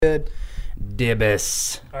Good.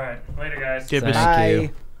 Dibbis. All right, later, guys. Dibbis. Thank you.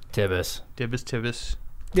 Tibbis. Dibbis.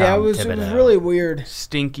 Yeah, it was really weird.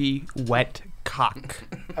 Stinky, wet cock.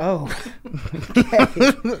 Oh.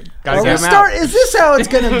 Gotta Are we get 'em start? out. Is this how it's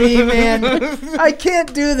gonna be, man? I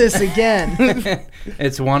can't do this again.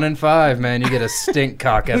 It's 1 in 5, man. You get a stink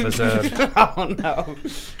cock episode. Oh, no.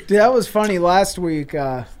 Dude, that was funny last week.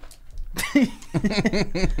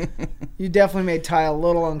 You definitely made Ty a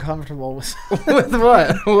little uncomfortable with With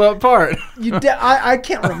what? What part? I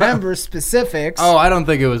can't remember specifics. Oh, I don't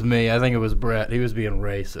think it was me. I think it was Brett. He was being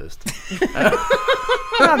racist.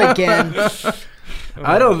 Not again.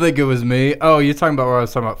 I don't think it was me. Oh, you're talking about where I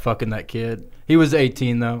was talking about fucking that kid. He was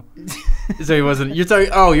 18 though, so he wasn't. You're talking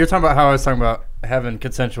about how I was talking about having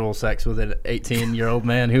consensual sex with an 18-year-old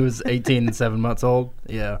man who was 18 and 7 months old.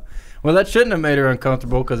 Yeah. Well, that shouldn't have made her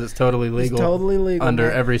uncomfortable because it's totally legal. It's totally legal under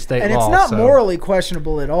man. every state and law. And it's not morally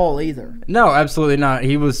questionable at all either. No, absolutely not.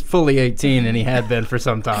 He was fully 18 and he had been for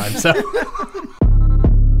some time. So.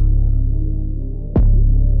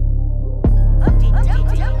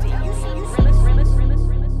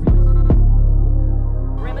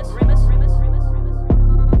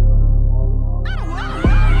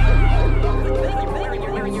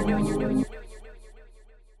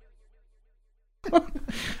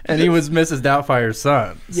 And he was Mrs. Doubtfire's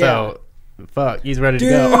son. So, fuck, he's ready to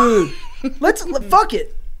go. Dude, fuck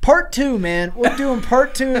it. Part 2, man. We're doing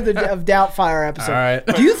part 2 of Doubtfire episode. All right.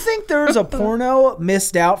 Do you think there's a porno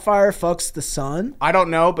Miss Doubtfire fucks the son? I don't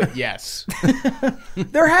know, but yes.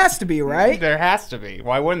 There has to be, right? There has to be.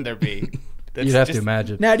 Why wouldn't there be? You'd have to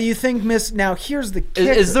imagine. Now, do you think Miss... Now, here's the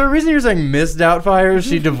kicker. Is there a reason you're saying Miss Doubtfire? Is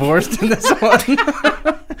she divorced in this one?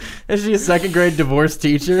 Is she a second-grade divorce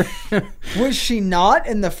teacher? Was she not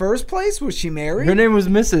in the first place? Was she married? Her name was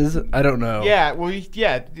Mrs. I don't know. Yeah, well,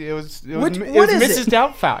 yeah, it was What Mrs. is it?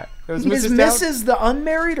 Doubtfire. It was Is Mrs. the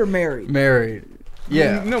unmarried or married? Married.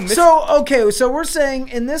 Yeah. No, Miss... So we're saying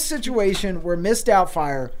in this situation where Miss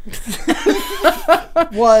Doubtfire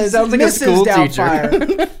was Sounds like a Mrs. school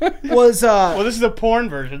Doubtfire was Well, this is the porn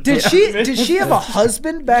version. did she have a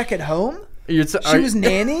husband back at home? She was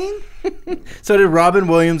nannying? So did Robin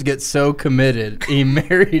Williams get so committed he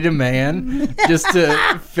married a man just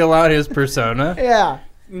to fill out his persona? Yeah.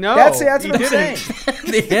 No, That's he what I'm saying.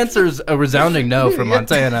 The answer's a resounding no from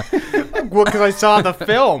Montana. Well, because I saw the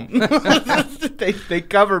film. They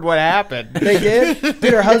covered what happened. They did?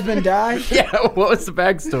 Did her husband die? Yeah, what was the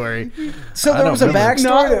backstory? So there was a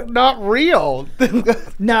backstory? Not real.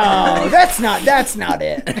 No, that's not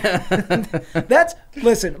it.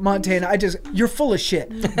 Listen, Montana, you're full of shit.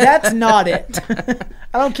 That's not it.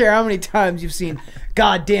 I don't care how many times you've seen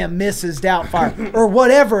goddamn Mrs. Doubtfire or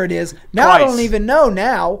whatever it is. Now Twice. I don't even know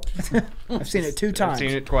now. I've seen it 2 times. I've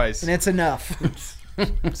seen it twice. And it's enough.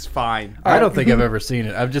 It's fine. I don't think I've ever seen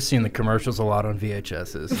it. I've just seen the commercials a lot on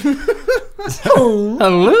VHSs.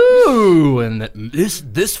 Hello! And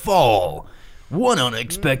this fall, one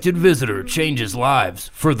unexpected visitor changes lives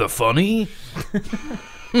for the funny.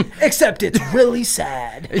 Except it's really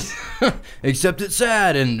sad. Except it's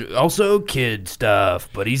sad and also kid stuff.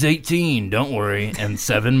 But he's 18, don't worry, and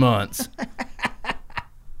 7 months.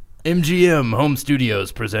 MGM Home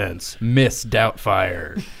Studios presents Miss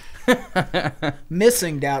Doubtfire.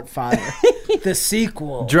 Missing Doubtfire. The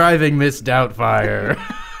sequel. Driving Miss Doubtfire.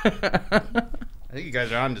 I think you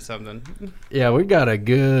guys are onto something. Yeah, we got a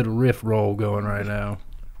good riff roll going right now.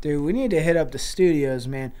 Dude, we need to hit up the studios,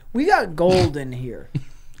 man. We got gold in here.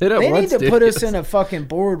 They need to put us in a fucking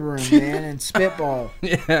boardroom, man, and spitball.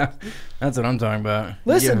 Yeah, that's what I'm talking about.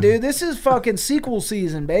 Listen, dude, this is fucking sequel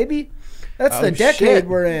season, baby. That's the decade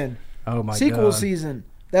we're in. Oh, my God. Sequel season.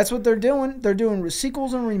 That's what they're doing. They're doing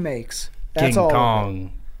sequels and remakes. That's King all.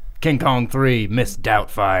 Kong. King Kong 3, Miss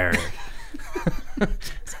Doubtfire.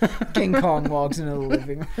 King Kong walks into the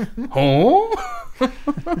living room. Huh?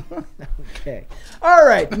 Okay. All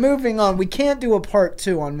right, moving on. We can't do a part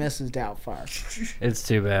 2 on Mrs. Doubtfire. It's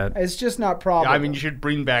too bad. It's just not probable. I mean, you should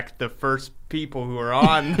bring back the first people who are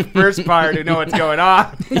on the first part who know what's going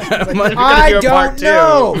on. I don't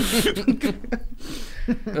know.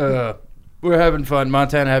 We're having fun.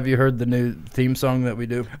 Montana, have you heard the new theme song that we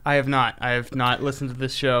do? I have not. I have not listened to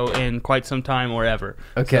this show in quite some time or ever.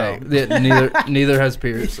 Okay. So. Neither has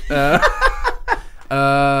Pierce.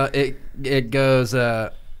 It goes,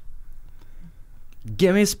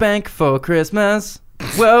 give me spank for Christmas.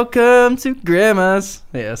 Welcome to Grimace.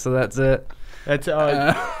 Yeah, so that's it. That's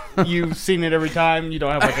you've seen it every time. You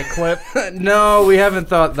don't have like a clip. No, we haven't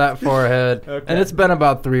thought that far ahead, Okay. and it's been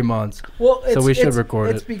about 3 months. Well, so we should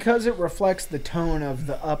record it. It's because it reflects the tone of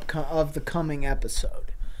the coming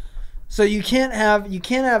episode. So you can't have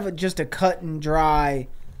just a cut and dry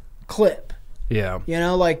clip. Yeah. You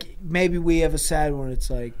know, like maybe we have a sad one. It's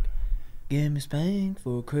like, give me spank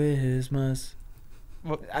for Christmas.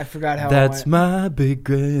 I forgot how That's my big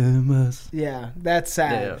Christmas. Yeah, that's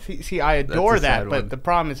sad. Yeah. See, I adore that, but one. the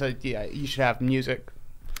problem is that you should have music.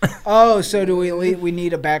 Oh, so do we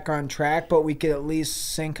need a background track, but we could at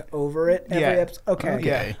least sync over it every episode? Okay.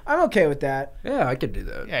 Yeah. I'm okay with that. Yeah, I could do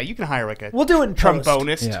that. Yeah, you can hire like a We'll do it in post.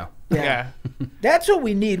 trombonist. Yeah. Yeah. That's what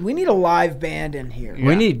we need. We need a live band in here.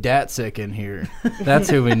 We need Datsick in here. That's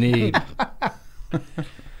who we need.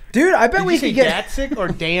 Dude, I bet Did we you could say get Datsick or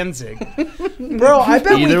Danzig? Bro, I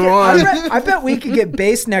bet we Either could, one. I bet we could get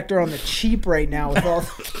Bassnectar on the cheap right now with all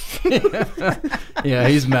Yeah,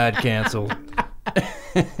 he's mad canceled.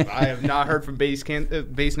 I have not heard from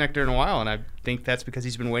Bassnectar in a while, and I think that's because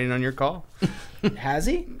he's been waiting on your call. Has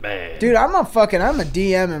he? Man. Dude, I'm a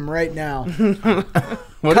DM him right now.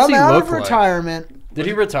 What does Come he out look of like? Retirement. Did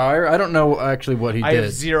he retire? I don't know actually what he I did.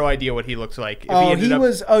 have zero idea what he looks like. If Oh, ended he up-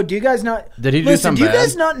 was. Oh, do you guys not? Did he do Listen, something do you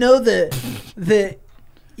guys bad? not know the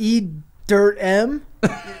E Dirt M?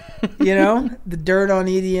 You know the dirt on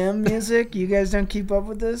EDM music. You guys don't keep up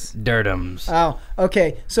with this. Dirtums. Oh,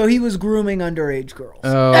 okay. So he was grooming underage girls.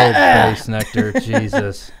 Oh, Bassnectar.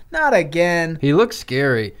 Jesus. Not again. He looks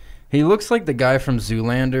scary. He looks like the guy from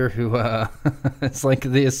Zoolander who, it's like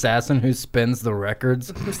the assassin who spins the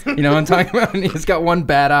records. You know what I'm talking about? And he's got one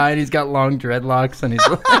bad eye and he's got long dreadlocks and he's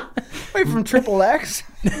like... Wait, from Triple X?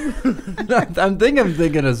 I'm thinking of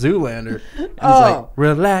Zoolander. And he's Oh. like,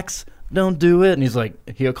 relax, don't do it. And he's like,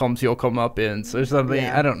 here comes your comeuppance or something.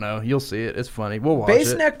 Yeah. I don't know. You'll see it. It's funny. We'll watch it.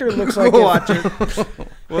 Bassnectar looks like We'll watch it.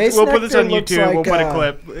 We'll put this on Bassnectar looks YouTube. We'll like, put a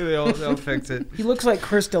clip. They'll fix it. He looks like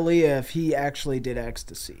Chris D'Elia if he actually did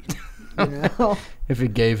ecstasy. You know? If he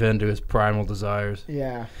gave in to his primal desires.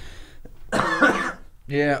 Yeah.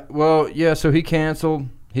 Yeah, well, yeah, so he canceled.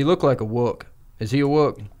 He looked like a wook. Is he a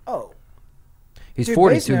wook? Oh. He's Dude,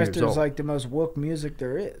 42 years Bassnectar old. is like the most woke music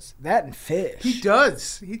there is. That and Fish. He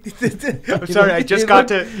does. I'm sorry. I just got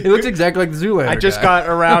to. He looks exactly like the Zoolander I just guy. got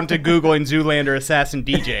around to Googling Zoolander assassin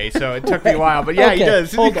DJ, so it took me a while. But yeah, he Okay,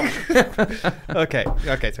 does. hold on. Okay.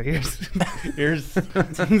 So here's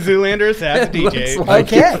Zoolander assassin It DJ, looks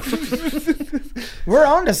like Okay. We're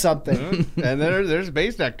on to something. and then there's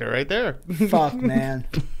Bassnectar right there. Fuck, man.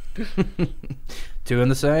 Two in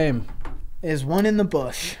the same. Is one in the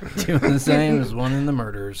bush. Two in the same as one in the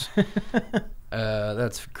murders.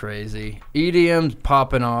 That's crazy. EDM's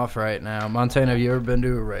popping off right now. Montana, have you ever been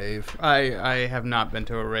to a rave? I have not been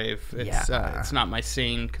to a rave. It's Yeah. it's not my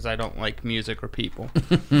scene because I don't like music or people.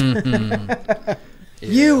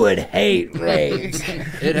 You would hate raves.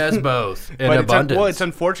 It has both in But abundance. it's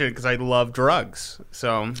unfortunate because I love drugs.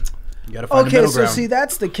 So you gotta find a Okay, middle so ground. see,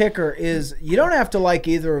 that's the kicker is you don't have to like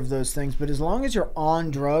either of those things, but as long as you're on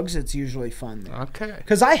drugs, it's usually fun there. okay.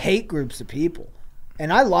 Because I hate groups of people.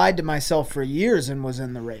 And I lied to myself for years and was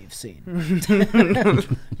in the rave scene.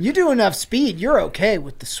 You do enough speed, you're okay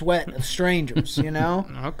with the sweat of strangers, you know?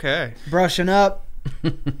 Okay. Brushing up,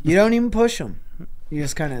 you don't even push them. You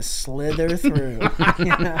just kind of slither through,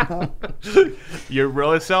 you know? You're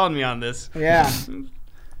really selling me on this. Yeah. You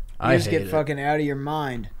I just hate get it. fucking out of your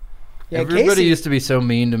mind. Yeah, Everybody Casey, used to be so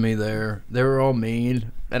mean to me there. They were all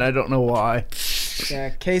mean, and I don't know why. yeah,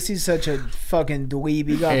 Casey's such a fucking dweeb.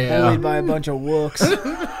 He got Yeah. bullied by a bunch of wooks.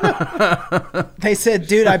 They said,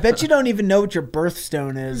 dude, I bet you don't even know what your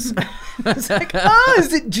birthstone is. It's like, oh,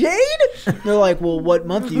 is it Jade? They're like, well, what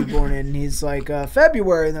month are you born in? And he's like,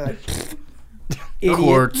 February. And they're like, idiot,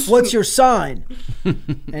 Quartz. what's your sign?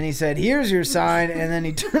 And he said, here's your sign. And then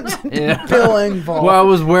he turns into Yeah. Bill Engvall. Well, I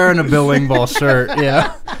was wearing a Bill Engvall shirt.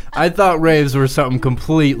 Yeah, I thought raves were something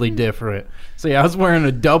completely different. So yeah, I was wearing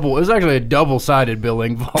a double. It was actually a double-sided Bill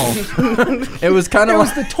Engvall. It was kind It of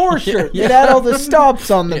was like the tour shirt. It had all the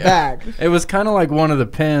stops on the back. It was kind of like one of the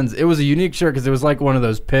pins. It was a unique shirt because it was like one of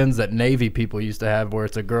those pins that Navy people used to have, where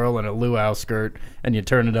it's a girl in a luau skirt and you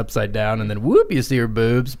turn it upside down and then whoop, you see her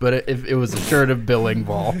boobs. But it was a shirt of Bill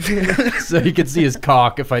Engvall, so you could see his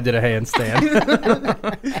cock if I did a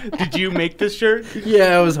handstand. Did you make this shirt?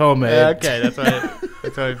 Yeah, it was homemade. Okay, that's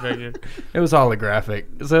what I figured. It was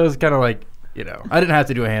holographic, so it was kind of like, you know, I didn't have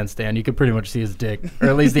to do a handstand. You could pretty much see his dick, or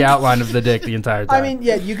at least the outline of the dick the entire time. I mean,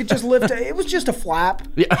 yeah, you could just lift it. It was just a flap.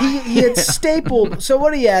 Yeah. He had stapled. So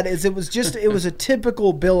what he had is it was a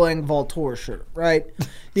typical Bill Engvall tour shirt, right?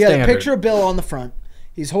 You had a Standard. picture of Bill on the front.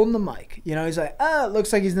 He's holding the mic. You know, he's like, it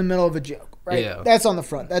looks like he's in the middle of a joke, right? Yeah. That's on the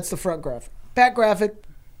front. That's the front graphic. Back graphic,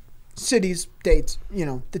 cities, dates, you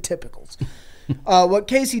know, the typicals. What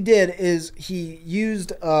Casey did is he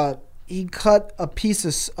used... he cut a piece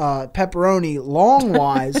of pepperoni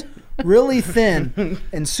longwise really thin,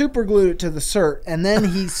 and super glued it to the cert. And then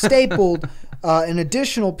he stapled an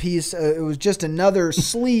additional piece. It was just another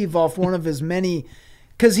sleeve off one of his many,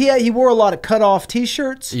 because he wore a lot of cut-off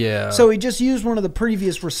T-shirts. Yeah. So he just used one of the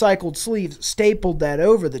previous recycled sleeves, stapled that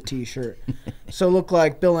over the T-shirt. So it looked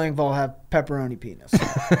like Bill Engvall had pepperoni penis.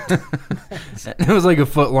 It was like a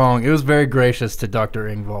foot long. It was very gracious to Dr.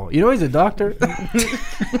 Engvall. You know he's a doctor?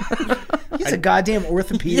 He's a goddamn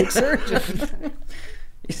orthopedic surgeon.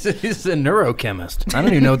 He's a neurochemist. I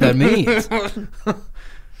don't even know what that means.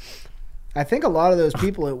 I think a lot of those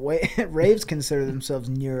people at raves consider themselves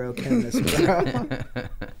neurochemists,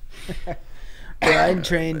 bro. I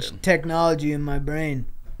change technology in my brain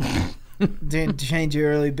to change it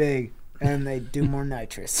really big, and they do more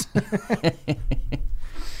nitrous.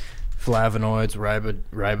 Flavonoids,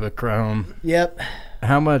 ribochrome. Yep.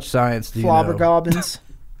 How much science do you know? Flobbergobbins.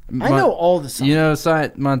 I know all the science. You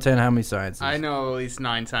know, Montana, how many sciences? I know at least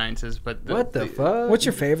 9 sciences, but What the fuck? What's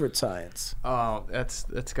your favorite science? Oh,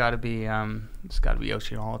 it's got to be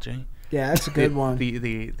oceanology. Yeah, that's a good one.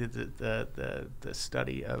 The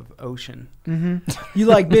study of ocean. Mm-hmm. You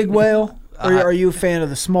like big whale, or are you a fan of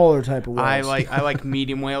the smaller type of whales? I like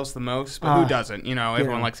medium whales the most, but who doesn't? You know,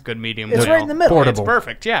 everyone likes a good medium it's whale. right in the middle. Portable. It's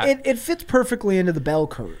perfect, yeah. It fits perfectly into the bell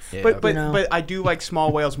curve. Yeah. But I do like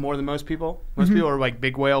small whales more than most people. Most people are like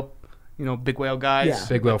big whale, big whale guys. Yeah.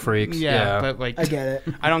 Big whale freaks. Yeah, but like I get it.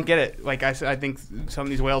 I don't get it. Like I think some of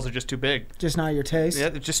these whales are just too big. Just not your taste? Yeah,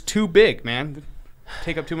 they're just too big, man.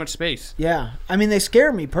 Take up too much space. Yeah. I mean, they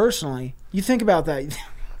scare me personally. You think about that.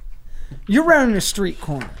 You're rounding a street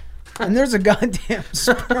corner, and there's a goddamn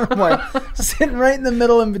sperm whale sitting right in the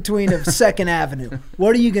middle in between of 2nd Avenue.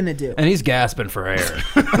 What are you going to do? And he's gasping for air.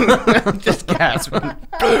 Just gasping.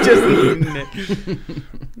 Just needing it.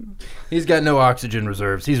 He's got no oxygen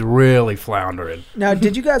reserves. He's really floundering. Now,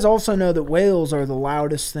 did you guys also know that whales are the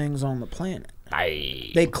loudest things on the planet?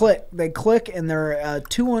 They click, and they're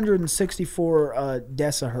 264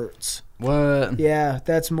 decihertz. What? Yeah,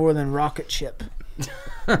 that's more than rocket ship.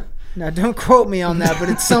 Now, don't quote me on that, but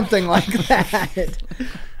it's something like that.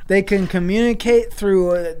 They can communicate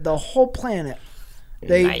through the whole planet.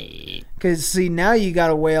 Because see, now you got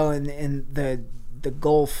a whale in the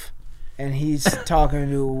Gulf, and he's talking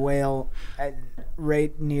to a whale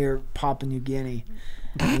right near Papua New Guinea.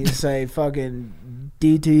 And you say fucking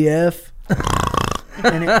DTF.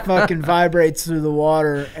 And it fucking vibrates through the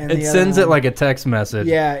water, and It sends it like a text message.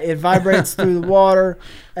 Yeah, it vibrates through the water,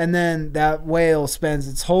 and then that whale spends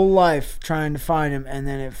its whole life trying to find him, and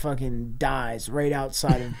then it fucking dies right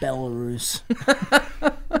outside of Belarus.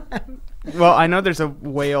 Well, I know there's a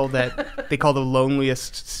whale that they call the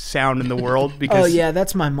loneliest sound in the world because. Oh yeah,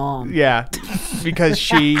 that's my mom. Yeah, because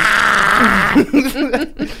she.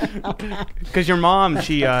 Because your mom,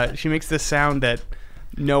 she makes this sound that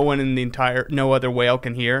no other whale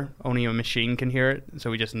can hear. Only a machine can hear it.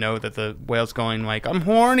 So we just know that the whale's going like, I'm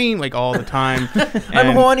horny, like all the time.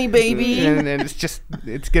 I'm horny, baby. And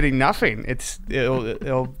it's getting nothing.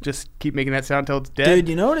 It'll just keep making that sound till it's dead. Dude,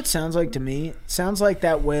 you know what it sounds like to me? It sounds like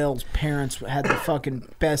that whale's parents had the fucking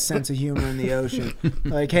best sense of humor in the ocean.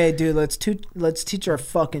 Like, hey, dude, let's teach our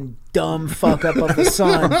fucking dumb fuck up of the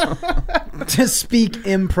son to speak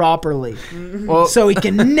improperly, so he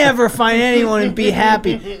can never find anyone and be happy.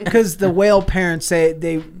 Because the whale parents say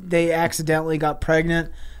they accidentally got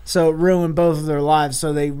pregnant, so it ruined both of their lives.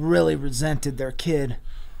 So they really resented their kid,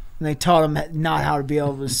 and they taught him not how to be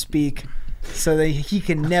able to speak, so he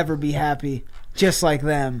can never be happy, just like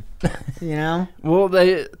them. You know? Well,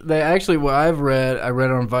 they actually, what I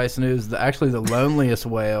read on Vice News, the loneliest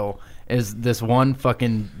whale is this one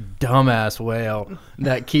fucking dumbass whale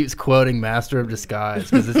that keeps quoting Master of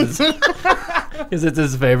Disguise because it's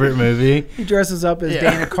his favorite movie. He dresses up as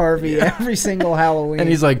Dana Carvey every single Halloween. And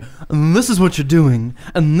he's like, this is what you're doing,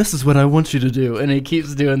 and this is what I want you to do. And he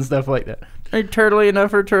keeps doing stuff like that. Are you turtly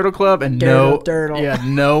enough for Turtle Club? And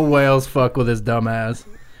no whales fuck with his dumb ass.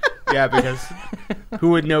 Yeah, because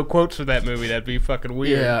who would know quotes for that movie? That'd be fucking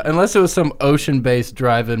weird. Yeah, unless it was some ocean-based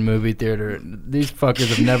drive-in movie theater. These fuckers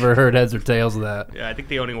have never heard heads or tails of that. Yeah, I think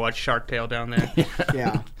they only watch Shark Tale down there.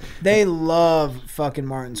 Yeah. They love fucking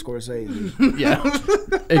Martin Scorpsayze. Yeah.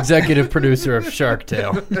 Executive producer of Shark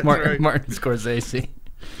Tale, Right. Martin Scorpsayze.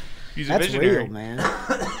 He's That's a visionary. real, man.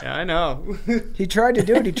 Yeah, I know. He tried to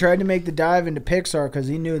do it. He tried to make the dive into Pixar because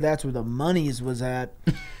he knew that's where the monies was at.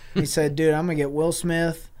 He said, dude, I'm going to get Will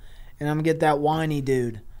Smith, and I'm going to get that whiny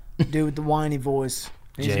dude with the whiny voice.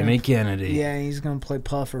 Jamie Kennedy. Yeah, he's going to play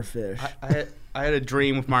pufferfish. I had a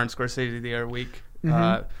dream with Martin Scorsese the other week.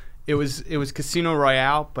 Mm-hmm. It was Casino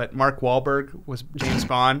Royale, but Mark Wahlberg was James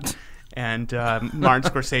Bond, and Martin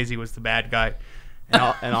Scorsese was the bad guy.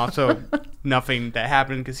 and also nothing that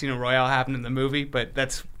happened in Casino Royale happened in the movie. But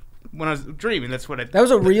that's when I was dreaming. That's what I. That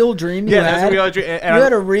was a real dream you had? That's a real dream. You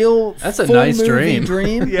had a real That's a full nice movie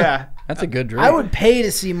dream. Yeah. That's a good dream. I would pay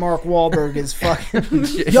to see Mark Wahlberg as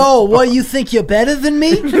fucking. Yo, what, you think you're better than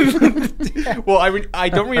me? Well, I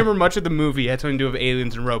don't remember much of the movie. It had something to do with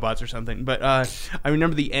aliens and robots or something. But I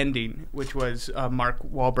remember the ending, which was Mark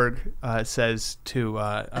Wahlberg says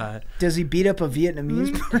to. Does he beat up a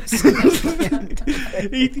Vietnamese person?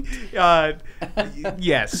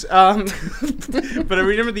 Yes. But I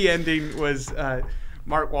remember the ending was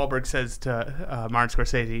Mark Wahlberg says to Martin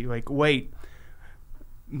Scorpsayze, like, wait.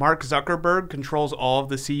 Mark Zuckerberg controls all of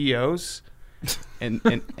the CEOs, and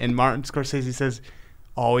Martin Scorsese says,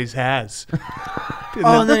 always has.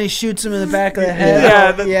 And then he shoots him in the back of the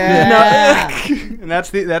head. And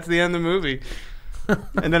that's the end of the movie.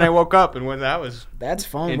 And then I woke up, and that was that's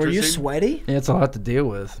fun. Were you sweaty? Yeah, it's a lot to deal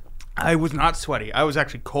with. I was not sweaty. I was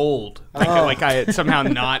actually cold. Like I had somehow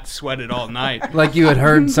not sweated all night. Like you had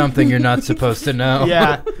heard something you're not supposed to know.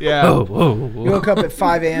 Yeah. Oh. You woke up at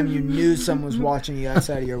 5 a.m. You knew someone was watching you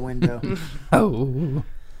outside of your window. Oh.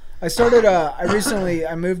 I started.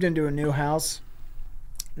 I moved into a new house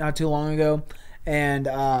not too long ago, and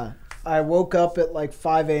I woke up at like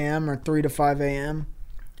 5 a.m. or 3 to 5 a.m.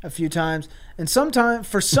 a few times, and sometimes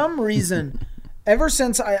for some reason. Ever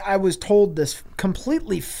since I was told this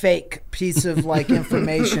completely fake piece of like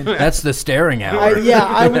information. That's the staring hour.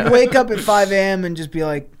 I would wake up at 5 a.m. and just be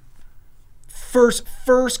like, first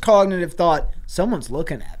cognitive thought, someone's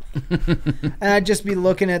looking at me. And I'd just be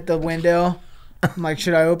looking at the window. I'm like,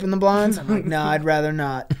 should I open the blinds? I'm like, no, I'd rather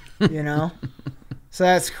not, you know? So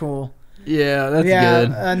that's cool. Yeah, that's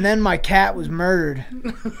good. And then my cat was murdered.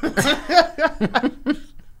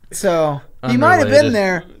 So he might have been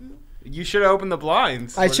there. You should have opened the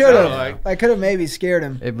blinds. I should have. I could have maybe scared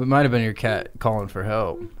him. It might have been your cat calling for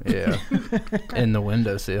help. Yeah. In the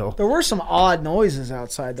windowsill. There were some odd noises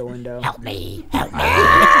outside the window. Help me. Help me.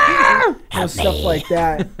 Help Stuff me. like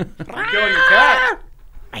that. You're killing your cat.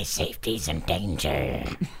 My safety's in danger.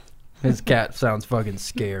 His cat sounds fucking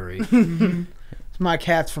scary. My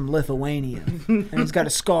cat's from Lithuania. And he's got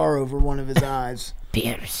a scar over one of his eyes.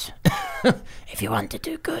 Pierce, if you want to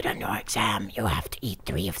do good on your exam, you have to eat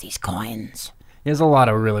 3 of these coins. There's a lot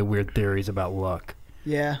of really weird theories about luck.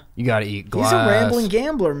 Yeah. You gotta eat glass. He's a rambling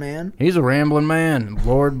gambler, man. He's a rambling man.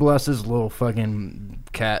 Lord bless his little fucking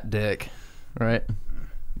cat dick. Right?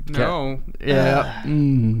 No. Yeah.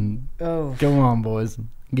 Oh. Come on, boys.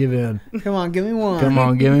 Give in. Come on, give me one. Come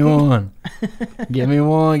on, give me one. Give me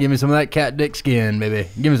one. Give me some of that cat dick skin, baby.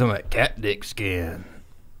 Give me some of that cat dick skin.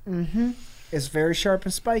 Mm-hmm. It's very sharp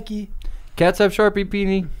and spiky. Cats have Sharpie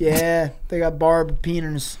peenie? Yeah, they got barbed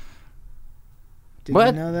peeners. Did What?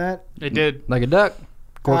 you know that? It did. Like a duck?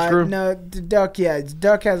 Corkscrew? No, the duck, yeah. The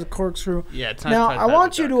duck has a corkscrew. Yeah, it's not. Now, I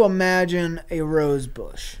want you to imagine a rose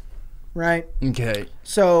bush, right? Okay.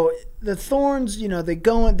 So the thorns,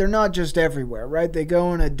 they're not just everywhere, right? They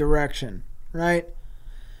go in a direction, right?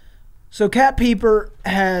 So Cat Peeper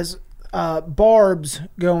has barbs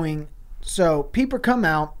going. So Peeper come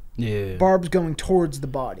out. Yeah. Barbs going towards the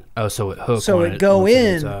body. Oh, so it hooks. So when it go looks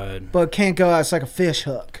in, inside. but can't go out. It's like a fish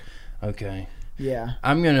hook. Okay. Yeah.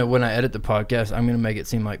 When I edit the podcast, I'm gonna make it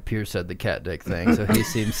seem like Pierce said the cat dick thing, so he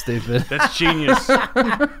seems stupid. That's genius.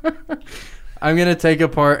 I'm gonna take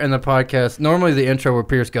apart in the podcast. Normally, the intro where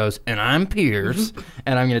Pierce goes, "And I'm Pierce,"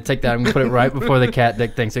 and I'm gonna take that. I'm gonna put it right before the cat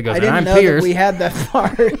dick thing. So it goes, I "And didn't I'm know Pierce." that we had that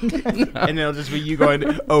part. And it'll just be you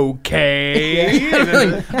going,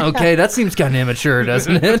 okay. Okay, that seems kind of immature,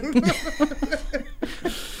 doesn't it?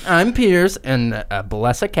 I'm Pierce, and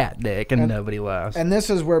bless a cat dick, and nobody laughs. And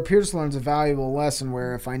this is where Pierce learns a valuable lesson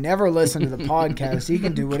where if I never listen to the podcast, he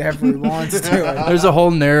can do whatever he wants to. There's a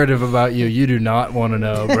whole narrative about you do not want to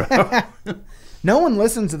know, bro. No one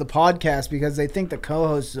listens to the podcast because they think the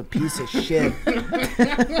co-host is a piece of shit.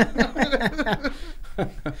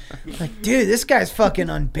 Like, dude, this guy's fucking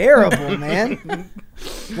unbearable, man.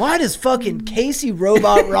 Why does fucking Casey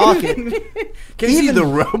Robot Rocket... Casey the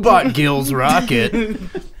Robot Gills Rocket...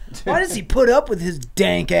 Why does he put up with his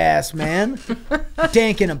dank ass, man?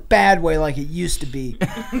 Dank in a bad way like it used to be.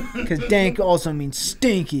 Because dank also means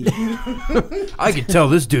stinky. I can tell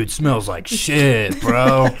this dude smells like shit,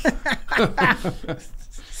 bro.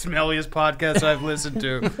 Smelliest podcast I've listened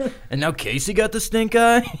to. And now Casey got the stink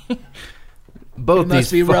eye? Both He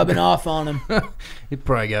must these be rubbing off on him. He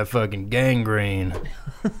probably got fucking gangrene.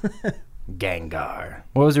 Gengar.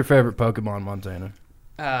 What was your favorite Pokemon, Montana?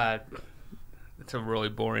 That's a really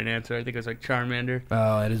boring answer. I think it was like Charmander.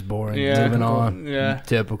 Oh, it is boring. Yeah. Moving on. Yeah.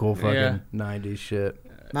 Typical fucking Yeah. 90s shit.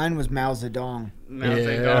 Mine was Mao Zedong. Mao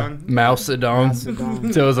Zedong. Mao Zedong. Mao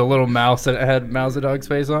Zedong. So it was a little mouse that had Mao Zedong's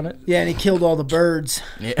face on it. Yeah, and he killed all the birds.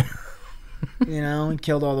 Yeah. You know, he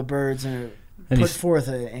killed all the birds and And put forth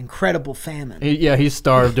an incredible famine. He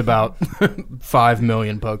starved about 5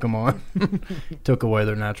 million Pokemon. Took away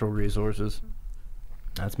their natural resources.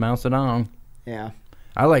 That's Mao Zedong. Yeah.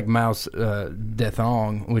 I like Mouse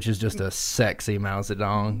Dethong, which is just a sexy Mao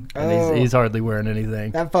Zedong. And he's hardly wearing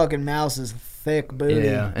anything. That fucking mouse is thick booty.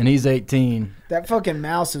 Yeah, and he's 18. That fucking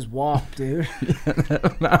mouse is wop, dude.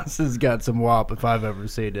 That mouse has got some wop if I've ever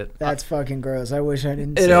seen it. That's fucking gross. I wish I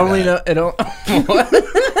didn't It see only that.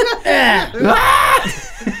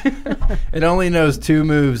 It only knows 2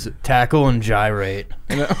 moves: tackle and gyrate.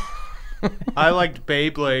 I liked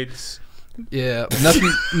Beyblades. Yeah,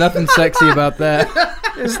 nothing sexy about that.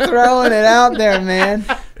 Just throwing it out there, man.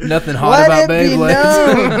 Nothing hot Let about it be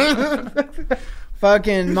Beyblades. known.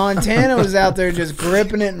 Fucking Montana was out there just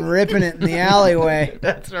gripping it and ripping it in the alleyway.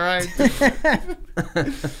 That's right.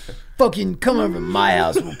 Fucking come over to my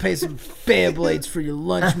house. We'll pay some Beyblades for your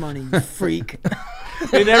lunch money, you freak.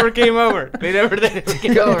 They never came over. They never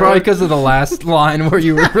came over. Probably because of the last line where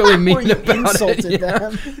you were really mean Where you about insulted it. Yeah.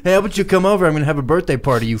 them. Hey, how about you come over? I'm going to have a birthday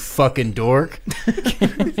party, you fucking dork.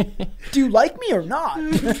 Do you like me or not?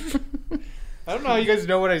 I don't know how you guys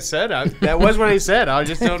know what I said. That was what I said. I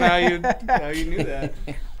just don't know how you knew that.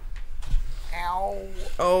 Ow.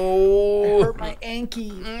 Oh. Hurt my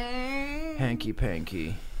anky. Hanky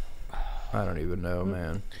panky. I don't even know,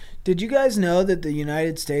 man. Did you guys know that the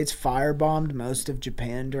United States firebombed most of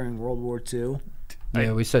Japan during World War II?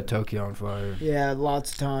 Yeah, we set Tokyo on fire. Yeah,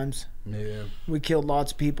 lots of times. Yeah. We killed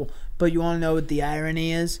lots of people. But you want to know what the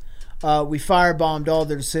irony is? We firebombed all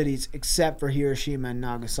their cities except for Hiroshima and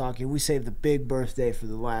Nagasaki. We saved the big birthday for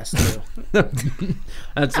the last 2.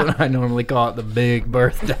 That's what I normally call it, the big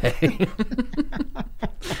birthday.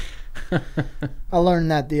 I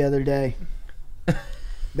learned that the other day.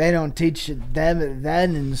 They don't teach them that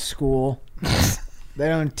in school. They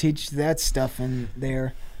don't teach that stuff in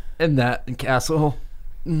there. And that Castle.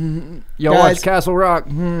 Y'all Guys, watch Castle Rock?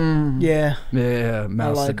 Yeah. Yeah,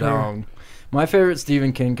 Mouse like her. Dong. My favorite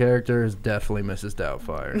Stephen King character is definitely Mrs.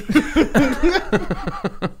 Doubtfire.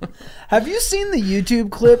 Have you seen the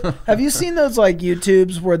YouTube clip? Have you seen those like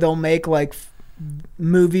YouTubes where they'll make like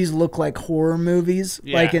movies look like horror movies,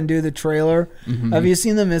 like and do the trailer? Mm-hmm. Have you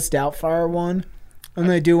seen the Miss Doubtfire one? And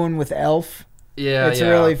they do one with Elf. Yeah, It's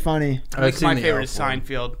really funny. I've seen My the favorite is Elf one.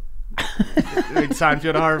 Seinfeld. Like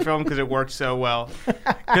Seinfeld horror film because it works so well.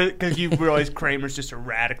 Because you realize Kramer's just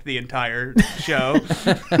erratic the entire show.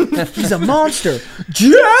 He's a monster.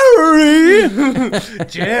 Jerry!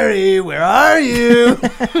 Jerry, where are you?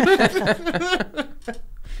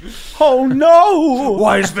 Oh no!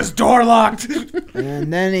 Why is this door locked?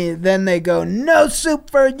 And then they go, no soup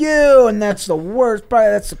for you, and that's the worst part.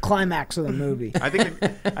 That's the climax of the movie. I think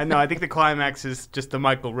the climax is just the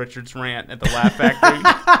Michael Richards rant at the Laugh Factory.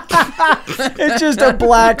 It's just a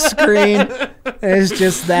black screen. It's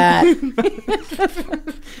just that.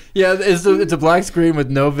 Yeah, it's a black screen with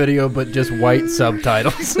no video but just white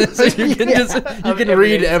subtitles. So you can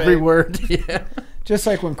read every word. Yeah. Just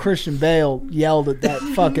like when Christian Bale yelled at that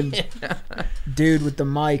fucking dude with the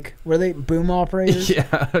mic. Were they boom operators?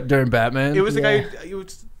 Yeah, during Batman. It was the guy. It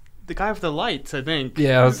was the guy with the lights, I think.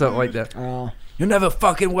 Yeah, something like that. Oh. You'll never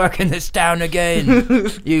fucking work in this town again,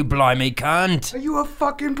 you blimey cunt. Are you a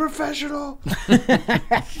fucking professional?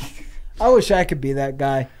 I wish I could be that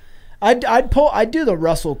guy. I'd do the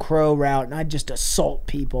Russell Crowe route and I'd just assault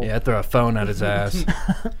people. Yeah, throw a phone at his ass.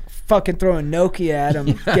 Fucking throw a Nokia at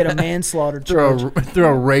him, get a manslaughter charge. throw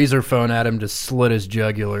a razor phone at him to slit his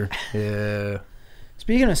jugular. Yeah.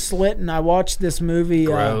 Speaking of slitting, I watched this movie.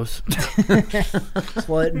 Gross.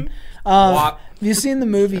 Slitting. Have you seen the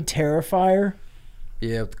movie Terrifier?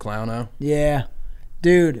 Yeah, with the clowno. Yeah.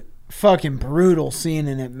 Dude, fucking brutal scene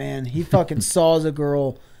in it, man. He fucking saws a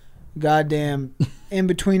girl, goddamn, in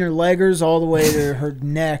between her leggers all the way to her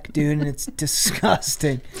neck, dude, and it's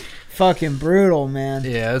disgusting. Fucking brutal, man.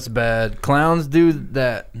 Yeah, it's bad. Clowns do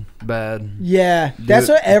that bad. Yeah, that's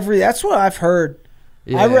what I've heard.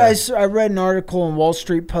 Yeah. I read an article in Wall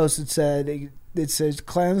Street Post that said it says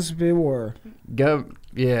clowns beware. Go.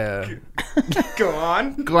 Yeah. Go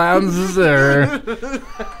on. Clowns are.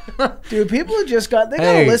 Dude, people have just gotta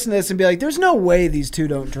listen to this and be like, there's no way these two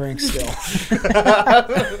don't drink still.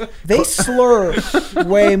 They slur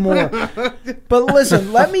way more. But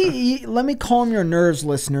listen, let me calm your nerves,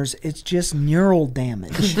 listeners. It's just neural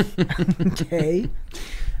damage. Okay?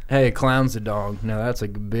 Hey, Clown's a dog. No, that's a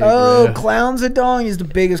big riff. Clown's a dog. He's the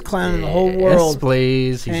biggest clown in the whole world. Yes,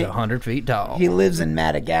 please. He's Hey, 100 feet tall. He lives in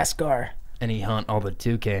Madagascar. And he hunt all the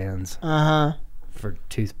toucans. For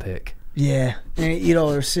toothpick. Yeah, and he eat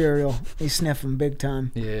all their cereal. He sniff them big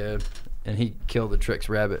time. Yeah, and he kill the Trix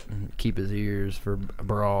rabbit and keep his ears for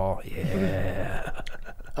brawl. Yeah.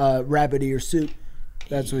 Rabbit ear soup.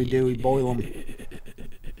 That's what we do. We boil them.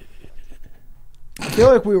 I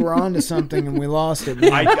feel like we were onto something and we lost it.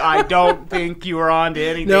 Man. I don't think you were on to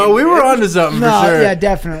anything. No, we were onto something for sure. Yeah,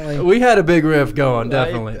 definitely. We had a big riff going,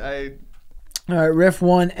 definitely. All right, riff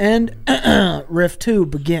 1 and riff 2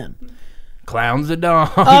 begin. Clown's a dong.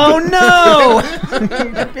 Oh no!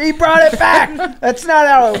 He brought it back. That's not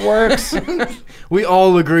how it works. We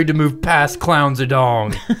all agreed to move past Clown's a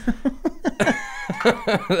dong.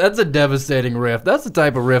 That's a devastating riff. That's the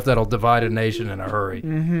type of riff that'll divide a nation in a hurry.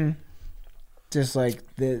 Mm-hmm. Just like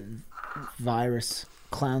the virus,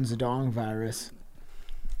 Clown's a dong virus.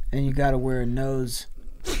 And you gotta wear a nose.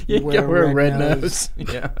 You gotta wear a red nose.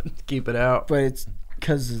 Yeah, keep it out. But it's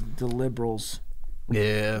because of the liberals.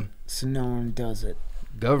 Yeah. So no one does it.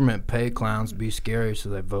 Government pay clowns to be scary so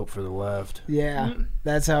they vote for the left. Yeah,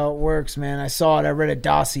 that's how it works, man. I saw it. I read a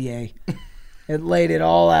dossier. It laid it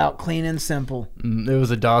all out clean and simple. It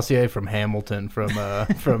was a dossier from Hamilton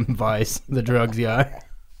from Vice, the drugs guy.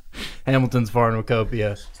 Hamilton's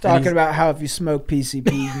Pharmacopoeia. It's talking about how if you smoke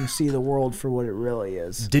PCP, you can see the world for what it really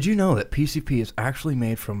is. Did you know that PCP is actually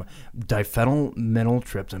made from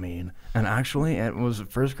diphenyltryptamine? And actually, it was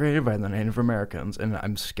first created by the Native Americans, and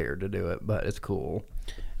I'm scared to do it, but it's cool.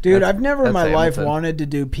 Dude, I've never in my life Hamilton. wanted to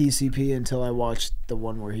do PCP until I watched the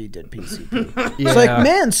one where he did PCP. Yeah. It's like,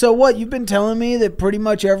 man, so what? You've been telling me that pretty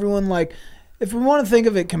much everyone, like, if we want to think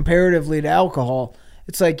of it comparatively to alcohol,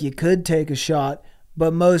 it's like you could take a shot,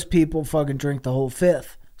 but most people fucking drink the whole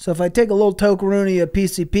fifth. So if I take a little tokaroonie of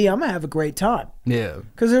PCP, I'm going to have a great time. Yeah.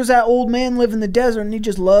 Because there's that old man live in the desert and he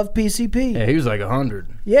just loved PCP. Yeah, he was like 100.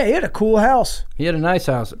 Yeah, he had a cool house. He had a nice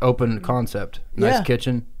house, open concept, nice Yeah.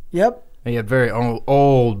 kitchen. Yep. And he had very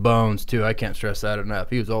old bones, too. I can't stress that enough.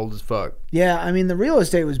 He was old as fuck. Yeah, I mean, the real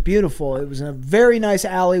estate was beautiful. It was in a very nice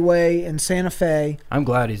alleyway in Santa Fe. I'm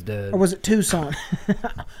glad he's dead. Or was it Tucson?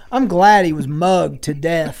 I'm glad he was mugged to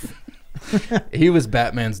death. He was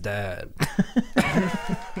Batman's dad.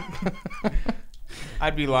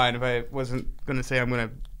 I'd be lying if I wasn't going to say I'm going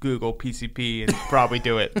to Google PCP and probably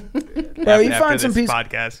do it. Well, you after find some this piece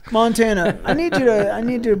podcast. Montana, I need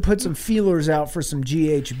you to put some feelers out for some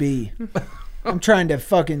GHB. I'm trying to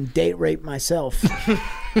fucking date rape myself.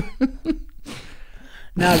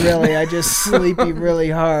 Not really. I just sleepy really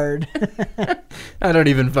hard. I don't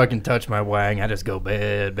even fucking touch my wang. I just go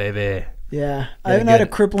bed, baby. Yeah. I haven't had a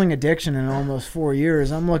crippling addiction in almost 4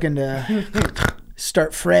 years. I'm looking to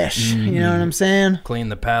start fresh. You know what I'm saying? Clean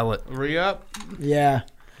the palate. Re-up. Yeah.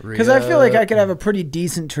 Because I feel like I could have a pretty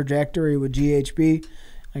decent trajectory with GHB.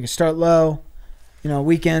 I could start low,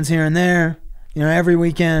 weekends here and there, every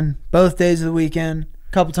weekend, both days of the weekend,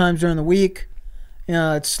 a couple times during the week.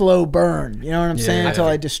 It's slow burn. You know what I'm saying? Until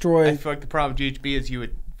I destroy. I feel like the problem with GHB is you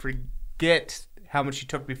would forget how much you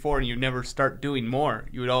took before and you'd never start doing more.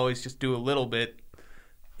 You would always just do a little bit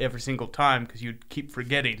every single time because you'd keep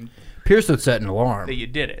forgetting Pierce would set an alarm. that you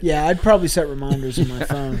did it. Yeah, I'd probably set reminders on my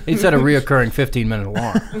phone. He'd set a reoccurring 15-minute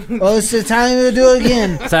alarm. Well, it's the time to do it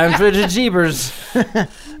again. Time for the jeepers.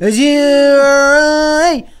 It's you,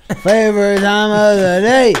 favorite time of the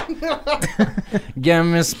day. Give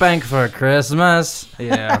me a spank for Christmas.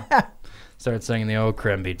 Yeah. Start singing the old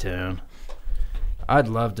Grimby tune. I'd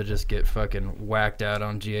love to just get fucking whacked out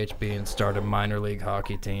on GHB and start a minor league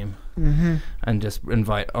hockey team. Mm-hmm. And just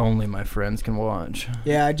invite only my friends can watch.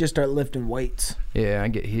 Yeah, I'd just start lifting weights. Yeah, I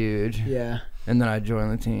get huge. Yeah. And then I join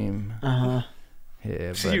the team. Uh-huh.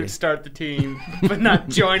 Yeah, So buddy. you would start the team, but not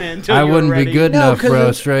join it until I you were wouldn't ready. be good enough,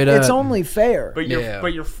 bro. Straight up. It's only fair. But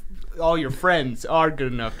all your friends are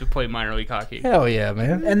good enough to play minor league hockey. Hell yeah,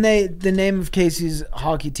 man. And the name of Casey's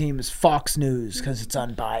hockey team is Fox News because it's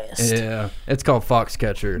unbiased. Yeah, it's called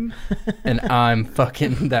Foxcatcher, and I'm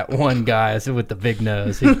fucking that one guy with the big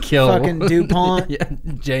nose. He killed Fucking DuPont. Yeah,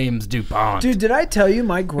 James DuPont. Dude, did I tell you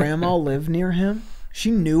my grandma lived near him? She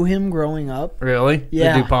knew him growing up. Really?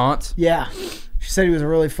 Yeah. The DuPonts? Yeah. She said he was a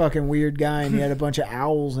really fucking weird guy and he had a bunch of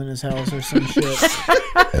owls in his house or some shit.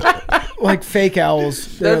 Like fake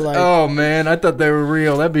owls. They're like oh man, I thought they were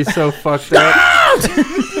real. That'd be so fucked up.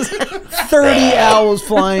 30 owls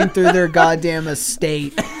flying through their goddamn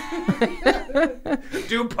estate.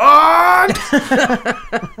 DuPont!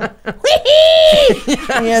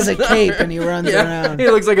 He has a cape and he runs around. He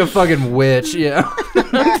looks like a fucking witch. Yeah.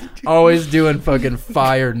 Always doing fucking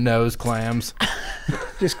fire nose clams.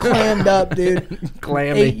 Just clammed up, dude.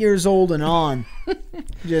 Clammy. 8 years old and on.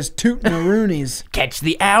 Just tooting the roonies. Catch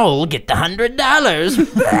the owl, get the $100.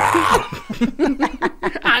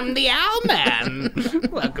 I'm the owl man.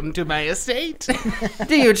 Welcome to my estate.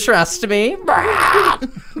 Do you trust me?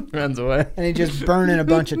 Runs away. And he just burning a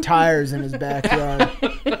bunch of tires in his backyard.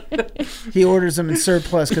 He orders them in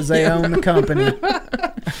surplus because they own the company.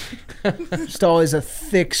 Just always a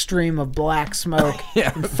thick stream of black smoke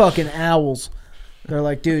and fucking owls. They're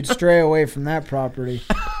like, dude, stray away from that property.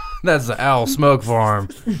 That's the owl smoke farm.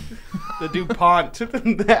 The DuPont,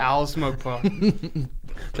 the owl smoke farm.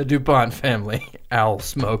 The DuPont family owl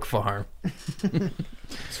smoke farm.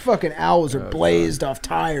 These fucking owls are blazed off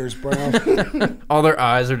tires, bro. All their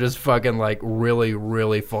eyes are just fucking like really,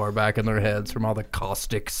 really far back in their heads from all the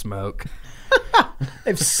caustic smoke.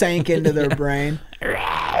 They've sank into their brain.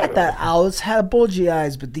 I thought owls had bulgy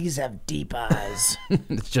eyes, but these have deep eyes.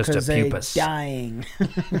 It's just a pupus. They're dying.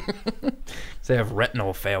 They have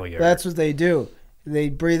retinal failure. That's what they do. They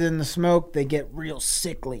breathe in the smoke, they get real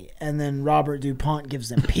sickly, and then Robert DuPont gives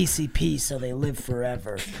them PCP so they live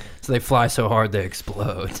forever. So they fly so hard they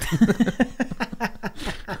explode.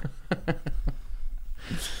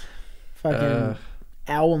 Fucking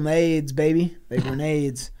owl nades, baby. They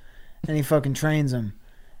grenades. And he fucking trains them.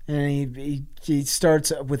 And he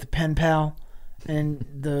starts with a pen pal, and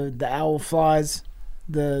the owl flies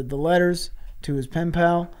the letters to his pen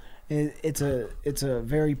pal. It's a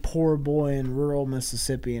very poor boy in rural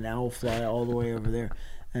Mississippi, and owl fly all the way over there.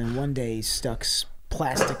 And one day he stuck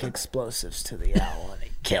plastic explosives to the owl, and he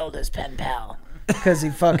killed his pen pal because he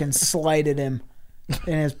fucking slighted him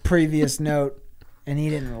in his previous note, and he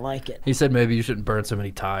didn't like it. He said maybe you shouldn't burn so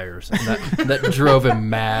many tires, and that drove him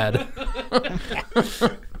mad.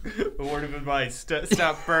 A word of advice: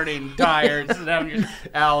 stop burning tires and having your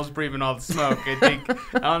owls breathing all the smoke. I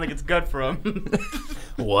don't think it's good for them.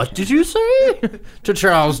 What did you say to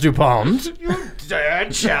Charles DuPont? You dare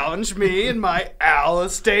challenge me in my owl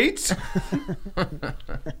estate? Then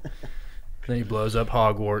he blows up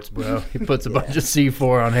Hogwarts, bro. He puts a bunch of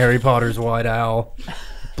C4 on Harry Potter's white owl.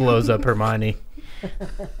 Blows up Hermione.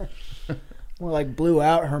 More like blew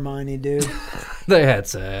out Hermione, dude. They had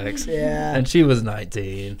sex. Yeah. And she was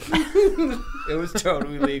 19. It was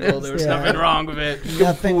totally legal. There was nothing wrong with it.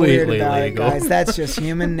 Nothing weird Completely about legal. it, guys. That's just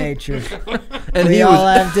human nature. And We he all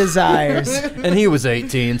was have desires. and he was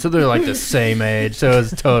 18, so they're like the same age, so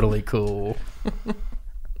it's totally cool.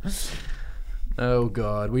 Oh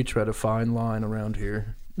God, we tread a fine line around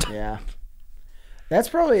here. Yeah. It's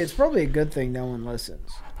probably a good thing no one listens.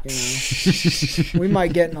 You know? We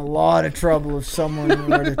might get in a lot of trouble if someone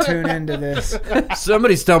were to tune into this.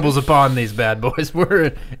 Somebody stumbles upon these bad boys.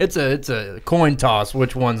 It's a coin toss.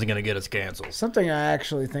 Which one's gonna get us canceled? Something I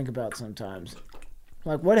actually think about sometimes.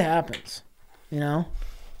 Like, what happens? You know?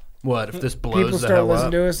 What if this blows People the start hell listening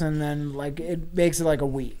up? to us, and then, like, it makes it like a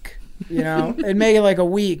week. You know? It'd make it like a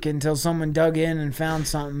week until someone dug in and found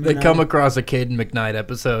something. They you know? come across a Caden McKnight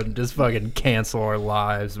episode and just fucking cancel our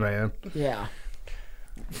lives, man. Yeah.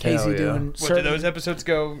 Hell Casey yeah. doing What, did certain... those episodes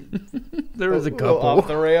go There was a little off the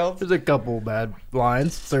couple. rails? There's a couple bad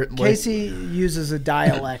lines, certainly. Casey uses a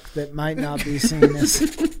dialect that might not be seen as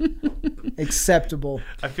acceptable.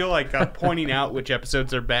 I feel like pointing out which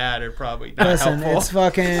episodes are bad are probably not Listen, helpful. it's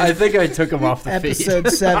fucking I think I took him off the episode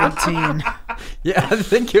feed. 17. Yeah, I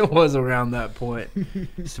think it was around that point.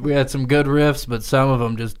 So we had some good riffs, but some of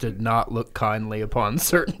them just did not look kindly upon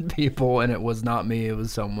certain people, and it was not me. It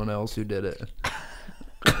was someone else who did it.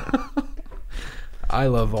 I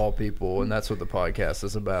love all people, and that's what the podcast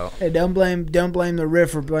is about. Hey, don't blame the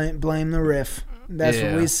riff or blame the riff. That's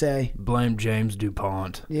Yeah. what we say. Blame James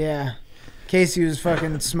DuPont. Yeah. Casey was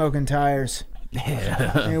fucking smoking tires.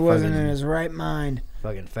 Yeah. He wasn't in his right mind.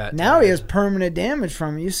 Fucking fat. Now he tires. has permanent damage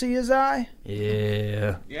from it. You see his eye?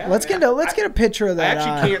 Yeah. Yeah, Let's man. get a picture of I that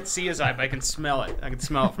actually eye. can't see his eye, but I can smell it. I can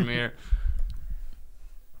smell it from here.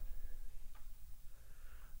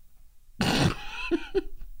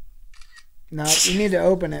 No, you need to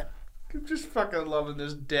open it. I'm just fucking loving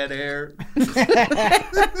this dead air. You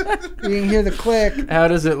can hear the click. How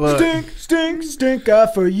does it look? Stink, stink, stink eye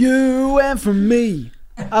for you and for me.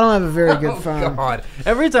 I don't have a very good phone. God.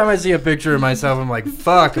 Every time I see a picture of myself, I'm like,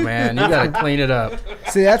 fuck, man. You got to clean it up.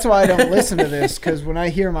 See, that's why I don't listen to this, because when I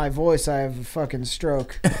hear my voice, I have a fucking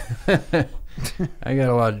stroke. I got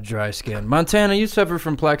a lot of dry skin. Montana, you suffer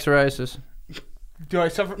from plexoriasis? Do I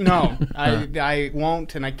suffer? No, I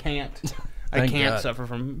won't and I can't. I can't God. suffer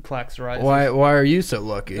from plaque psoriasis. Why are you so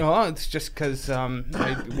lucky? Oh, it's just because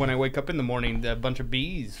when I wake up in the morning, a bunch of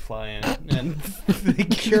bees fly in and they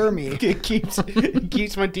Cure me. It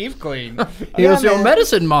keeps my teeth clean. Here's your man.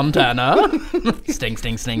 medicine, Montana. Sting,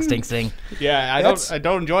 sting, sting, sting, sting. Yeah, I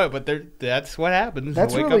don't enjoy it, but that's what happens.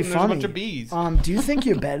 That's I wake really up and funny. there's a bunch of bees. Do you think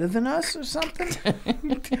you're better than us or something?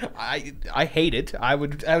 I hate it. I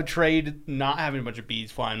would trade not having a bunch of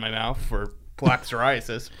bees fly in my mouth for plaque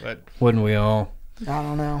psoriasis, but Wouldn't we all? I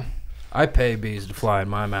don't know. I pay bees to fly in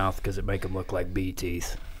my mouth because it make them look like bee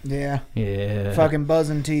teeth. Yeah. Yeah. Fucking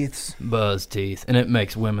buzzing teeths. Buzz teeth. And it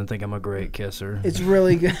makes women think I'm a great kisser. It's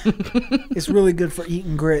really good. It's really good for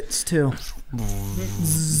eating grits too.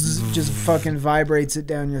 Zzz, just fucking vibrates it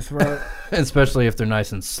down your throat. Especially if they're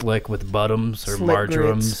nice and slick with buttums or Slick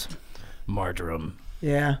marjorams. Marjoram.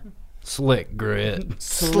 Yeah. Slick grit.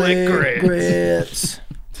 Slick grits.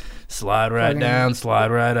 Slide right Fucking- down, slide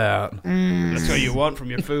right out. that's what you want from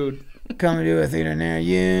your food. Coming to a theater near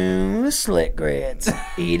you. Slick grits.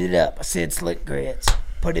 Eat it up. I said slick grits.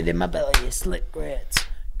 Put it in my belly. Slick grits.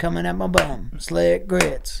 Coming out my bum. Slick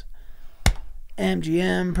grits.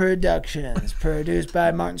 MGM Productions. Produced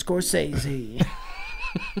by Martin Scorpsayze.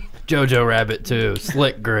 Jojo Rabbit too.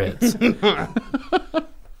 Slick grits. This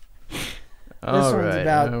one's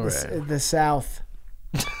about the South.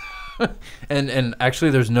 And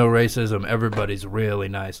actually, there's no racism. Everybody's really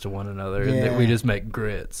nice to one another. And Yeah. we just make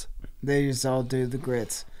grits. They just all do the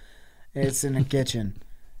grits. It's in a kitchen.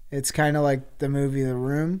 It's kind of like the movie The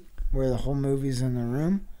Room, where the whole movie's in the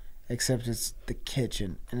room, except it's the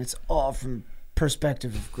kitchen, and it's all from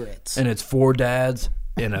perspective of grits. And it's 4 dads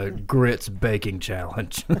in a grits baking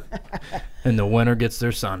challenge. And the winner gets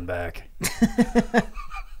their son back.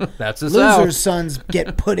 That's the Losers' South. sons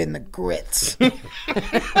get put in the grits. They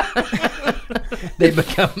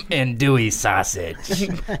become andouille sausage.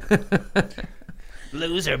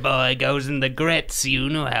 Loser boy goes in the grits. You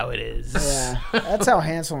know how it is. Yeah, that's how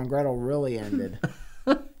Hansel and Gretel really ended.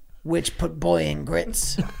 Witch put boy in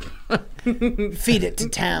grits. Feed it to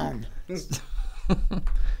town.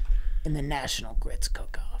 In the National Grits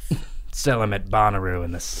Cook-Off. Sell them at Bonnaroo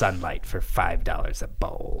in the sunlight for $5 a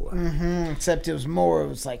bowl. Except it was more. It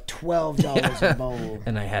was like $12 a bowl.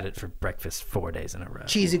 And I had it for breakfast 4 days in a row.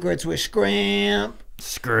 Cheesy grits with scrimp.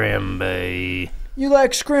 Scrimby. You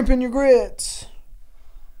like scrimp in your grits?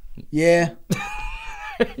 Yeah.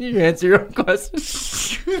 You answer your own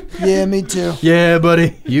question. Yeah, me too. Yeah,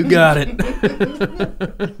 buddy. You got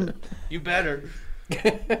it. You better.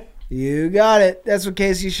 You got it. That's what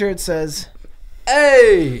Casey's shirt says.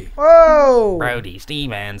 Hey. Whoa! Brody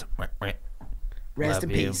Stevens. Rest in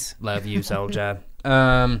Love you. peace. Love you, soldier.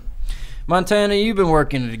 Montana, you've been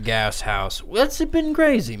working at a gas house. What's it been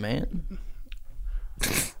crazy, man?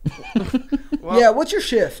 Yeah, what's your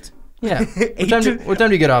shift? Yeah. What time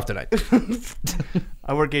do you get off tonight?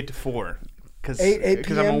 I work 8 to 4 because 8 I'm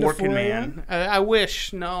p.m. a to working 4 man. I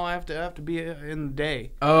wish. No, I have to be in the day.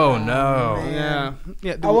 Oh, no. man.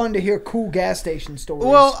 Yeah. I wanted to hear cool gas station stories.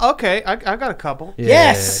 Well, okay. I got a couple.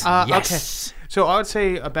 Yes! Yes. Okay. So I would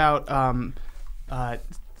say about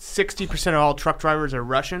 60% of all truck drivers are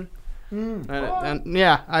Russian. And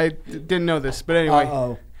yeah, I didn't know this, but anyway,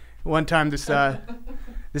 Uh-oh. one time this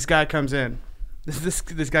guy comes in. This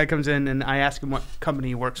guy comes in, and I ask him what company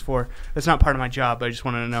he works for. That's not part of my job, but I just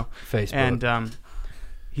wanted to know. Facebook. And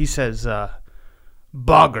he says,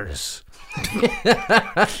 "Boggers,"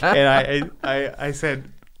 and I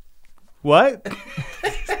said, "What?"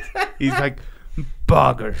 He's like,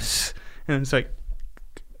 "Boggers," and it's like,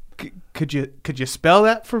 could you spell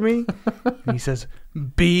that for me? And he says,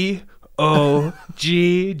 BOGGERS.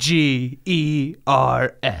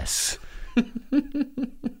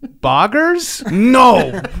 Boggers?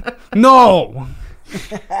 No.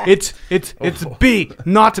 It's B,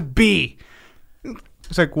 not B.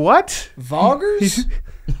 It's like, what? Voggers?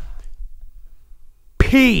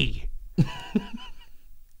 P. And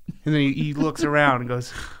then he looks around and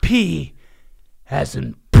goes, P as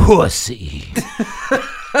in pussy.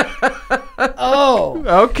 Oh.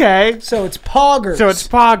 Okay. So it's poggers. So it's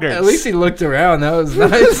poggers. At least he looked around. That was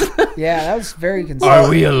nice. Yeah, that was very Are concerning.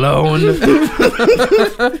 we alone?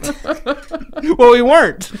 Well, we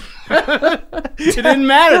weren't. It didn't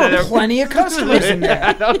matter. There were plenty of customers in there.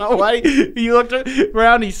 I don't know why. He looked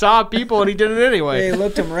around, he saw people, and he did it anyway. He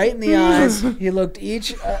looked him right in the eyes. He looked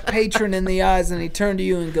each patron in the eyes, and he turned to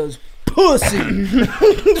you and goes, "Pussy."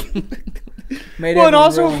 Made Well, and everyone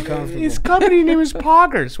also, real uncomfortable. his company name is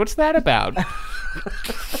Poggers. What's that about?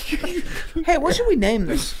 Hey, what should we name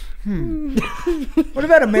this? What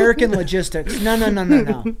about American Logistics? No.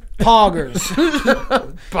 Poggers.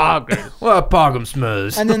 Poggers. Well, Poggum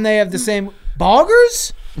Smooth. And then they have the same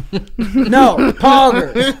Boggers? No,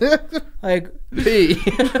 poggers. Like,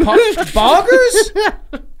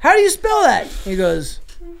 boggers? How do you spell that? He goes,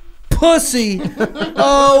 pussy.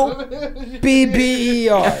 O-B-B-E-R.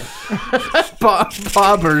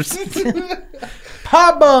 Pobbers.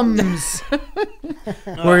 Pobums.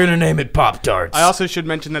 We're going to name it Pop-Tarts. I also should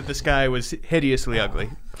mention that this guy was hideously ugly.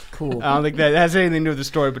 Cool. I don't think that has anything to do with the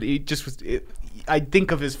story, but he just was... I think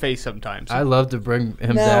of his face sometimes. I love to bring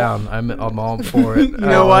him down. I'm all for it. You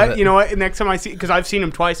know what? You know what? Next time I see... Because I've seen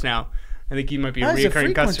him twice now. I think he might be a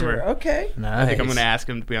reoccurring customer. Okay. Nice. I think I'm going to ask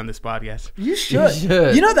him to be on this podcast. You should.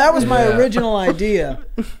 You know, that was my original idea.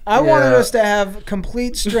 I wanted us to have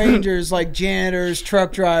complete strangers like janitors,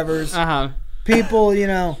 truck drivers, people, you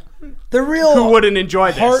know, the real who wouldn't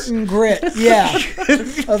enjoy this heart and grit,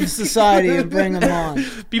 of society, and bring them on.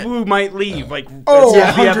 People who might leave, like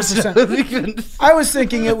 100%. I was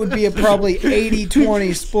thinking it would be a probably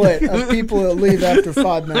 80-20 split of people that leave after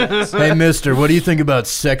 5 minutes. Hey, mister, what do you think about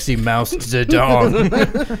sexy mouse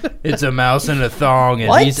zedong? It's a mouse in a thong,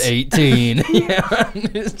 and he's 18.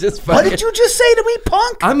 It's just what did you just say to me,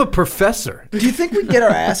 punk? I'm a professor. Do you think we'd get our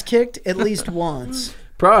ass kicked at least once?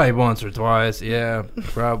 Probably once or twice, yeah,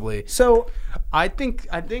 probably. So, I think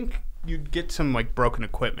you'd get some like broken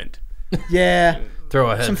equipment. Yeah.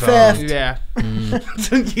 Throw a headphone. Some theft. Yeah.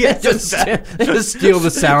 Just steal the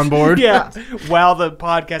soundboard. Yeah. While the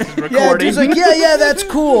podcast is recording. Yeah, dude's like, yeah, that's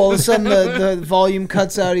cool. All of a sudden the volume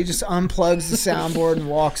cuts out. He just unplugs the soundboard and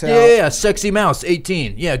walks out. Yeah, sexy mouse,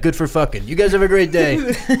 18. Yeah, good for fucking. You guys have a great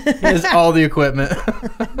day. Here's all the equipment.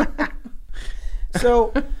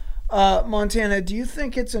 So... Montana, do you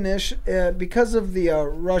think it's an issue because of the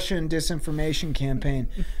Russian disinformation campaign?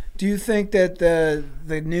 Do you think that the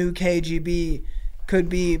new KGB could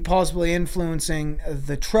be possibly influencing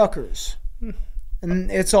the truckers? And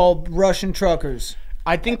it's all Russian truckers.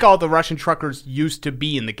 I think all the Russian truckers used to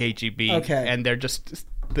be in the KGB. Okay. And they're just,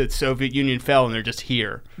 the Soviet Union fell and they're just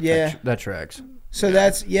here. Yeah. That tracks. So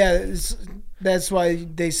that's why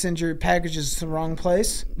they send your packages to the wrong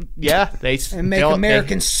place. Yeah, and make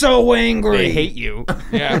Americans so angry. They hate you.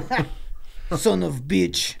 Yeah, son of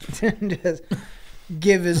bitch. Just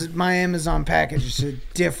give my Amazon packages to a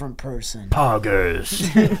different person. Poggers.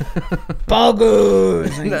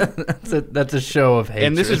 That's a show of hatred.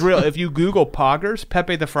 And this is real. If you Google Poggers,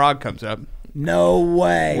 Pepe the Frog comes up. No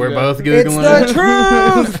way. We're both Googling It's the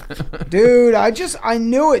truth. Dude, I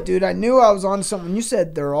knew it, dude. I knew I was on something. You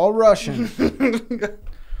said they're all Russian.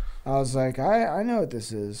 I was like, I know what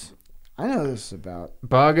this is. I know what this is about.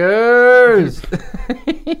 Poggers.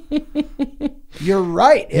 You're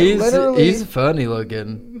right. He's funny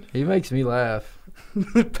looking. He makes me laugh.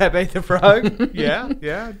 Pepe the Frog?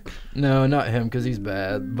 Yeah. No, not him because he's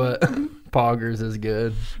bad, but Poggers is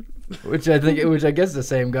good. Which I guess is the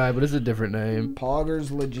same guy, but it's a different name. Poggers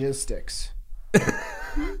Logistics.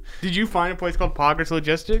 Did you find a place called Poggers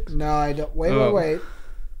Logistics? No, I don't. Wait.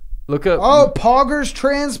 Look up. Oh, Poggers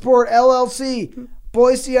Transport LLC,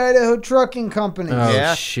 Boise, Idaho Trucking Company. Oh,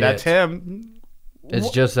 yeah, shit. That's him. It's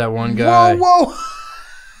just that one guy. Whoa.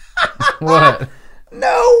 What?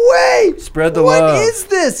 No way. Spread the love. What is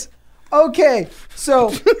this? Okay,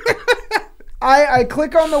 so I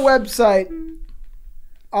click on the website.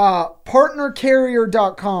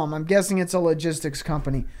 Partnercarrier.com. I'm guessing it's a logistics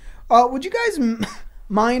company. Would you guys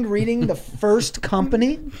mind reading the first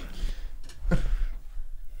company?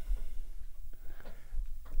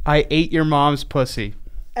 I ate your mom's pussy.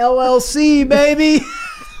 LLC, baby.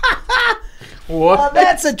 What?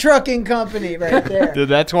 That's a trucking company right there. Dude,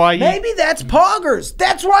 that's why Maybe that's Poggers.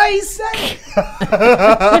 That's why he said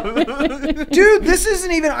it. Dude, this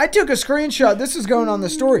isn't even... I took a screenshot. This is going on the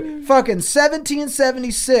story. Fucking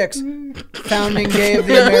 1776, founding day of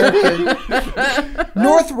the American.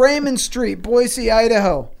 North Raymond Street, Boise,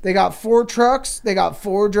 Idaho. They got 4 trucks. They got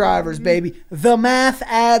 4 drivers, baby. The math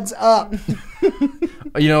adds up.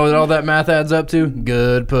 You know what all that math adds up to?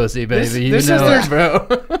 Good pussy, baby. This you know is it, bro.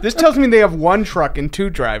 This tells me they have 1 truck and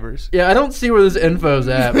 2 drivers. Yeah, I don't see where this info's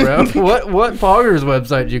at, bro. What Poggers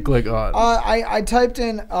website did you click on? I typed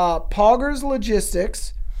in Poggers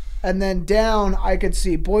Logistics, and then down I could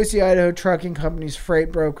see Boise, Idaho Trucking Companies,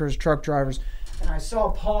 freight brokers, truck drivers, and I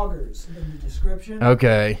saw Poggers in the description.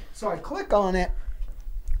 Okay. So I click on it.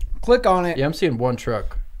 Yeah, I'm seeing 1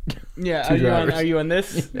 truck. Yeah, 2 drivers. are you on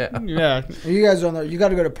this? Yeah. You guys on there. You got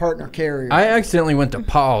to go to Partner Carrier. I accidentally went to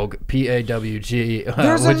PAWG, P-A-W-G.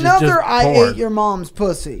 There's which another is just I porn. ate your mom's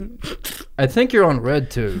pussy. I think you're on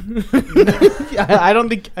RedTube. I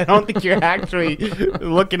don't think you're actually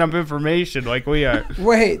looking up information like we are.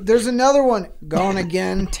 Wait, there's another one. Gone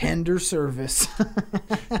again, tender service.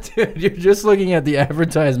 Dude, you're just looking at the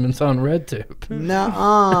advertisements on RedTube.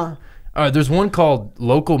 Nuh-uh. There's one called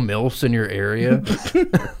Local MILFs in your area. That's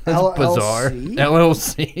bizarre.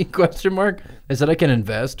 LLC? Question mark. They said I can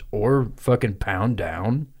invest or fucking pound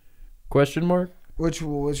down? Question mark. Which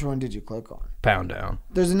one did you click on? Pound down.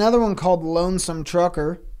 There's another one called Lonesome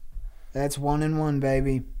Trucker. That's 1 in 1,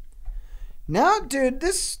 baby. Now, dude,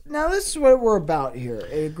 this is what we're about here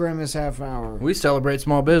at Grimace Half Hour. We celebrate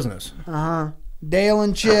small business. Dale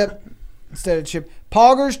and Chip instead of Chip.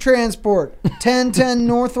 Poggers Transport, 1010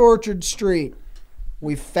 North Orchard Street.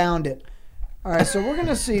 We found it. All right, so we're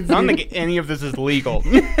gonna see. I don't think any of this is legal.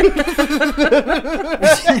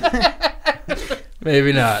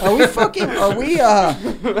 Maybe not. Are we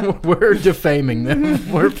We're defaming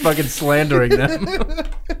them. We're fucking slandering them.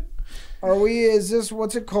 Is this,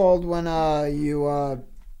 what's it called when you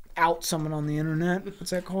out someone on the internet?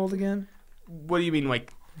 What's that called again? What do you mean,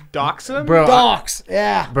 like dox them? Bro, Dox,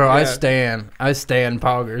 yeah. Bro, Yeah. I stand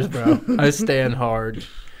poggers, bro. I stand hard.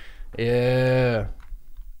 Yeah.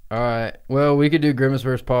 All right. Well, we could do Grimace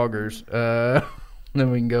versus Poggers.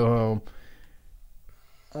 Then we can go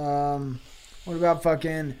home. What about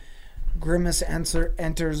fucking Grimace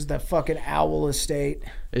enters the fucking owl estate?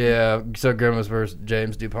 Yeah. So Grimace versus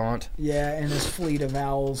James DuPont. Yeah, and his fleet of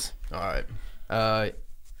owls. All right.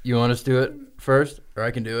 You want us to do it first, or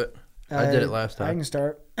I can do it? I did it last time. I can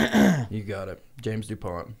start. You got it. James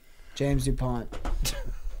DuPont. James DuPont.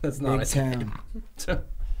 That's not Big Town.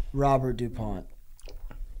 Robert DuPont.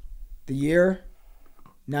 The year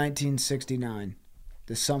 1969.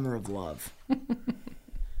 The summer of love.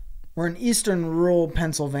 We're in eastern rural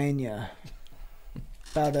Pennsylvania.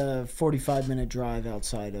 About a 45-minute drive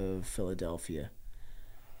outside of Philadelphia.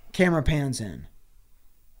 Camera pans in.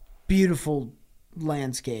 Beautiful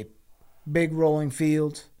landscape. Big rolling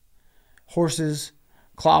fields. Horses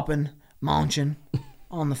clopping, munching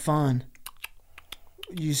on the fun.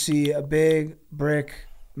 You see a big brick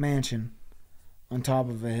mansion on top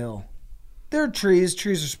of a hill. There are trees.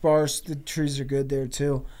 Trees are sparse. The trees are good there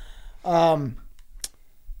too.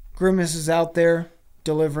 Grimace is out there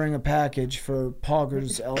delivering a package for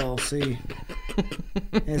Poggers LLC.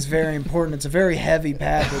 It's very important. It's a very heavy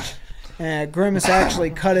package. And Grimace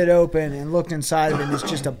actually cut it open and looked inside of it, and it's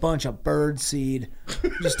just a bunch of bird seed.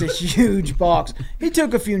 Just a huge box. He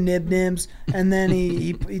took a few nib-nibs, and then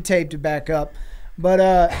he taped it back up.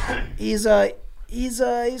 But he's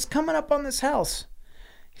coming up on this house.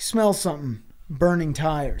 He smells something. Burning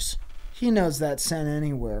tires. He knows that scent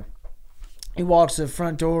anywhere. He walks to the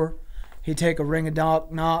front door. He take a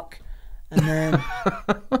ring-a-knock, and then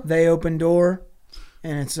they open door.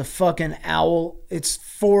 And it's a fucking owl. It's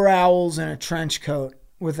 4 owls in a trench coat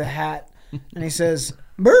with a hat. And he says,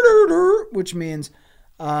 "Murder," which means,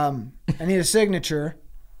 I need a signature.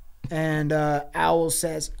 And Owl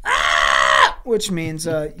says, "Ah!" which means,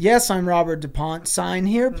 yes, I'm Robert DuPont. Sign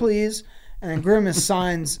here, please. And Grimace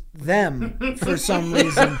signs them for some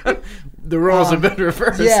reason. The roles have been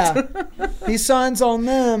reversed. Yeah. He signs on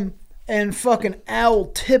them. And fucking owl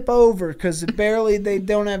tip over because they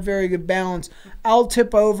don't have very good balance. Owl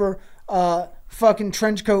tip over, fucking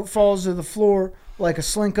trench coat falls to the floor like a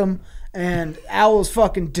slinkum, and owls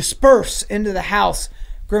fucking disperse into the house.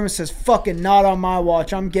 Grimace says, "Fucking not on my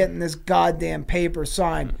watch. I'm getting this goddamn paper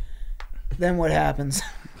signed." Then what happens?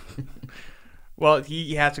 Well,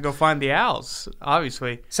 he has to go find the owls.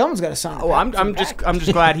 Obviously, someone's got to sign. Oh, I'm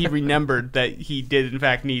just glad he remembered that he did in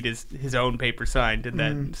fact need his own paper signed, and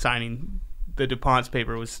that signing the DuPont's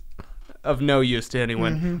paper was of no use to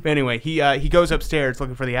anyone. Mm-hmm. But anyway, he goes upstairs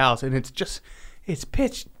looking for the owls, and it's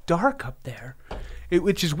pitch dark up there,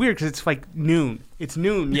 which is weird because it's like noon. It's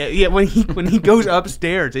noon. Yeah. When he goes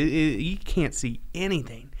upstairs, he can't see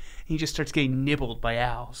anything. He just starts getting nibbled by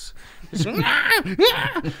owls.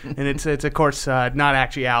 And it's of course not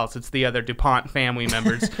actually owls. It's the other DuPont family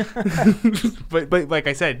members. but like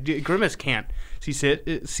I said, Grimace can't see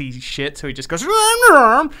shit, so he just goes,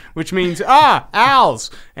 which means owls,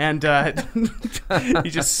 and he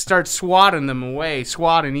just starts swatting them away,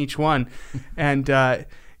 swatting each one, and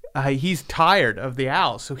he's tired of the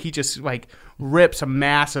owls, so he just like rips a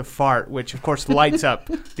massive fart, which of course lights up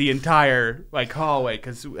the entire like hallway,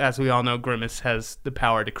 because as we all know, Grimace has the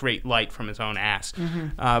power to create light from his own ass.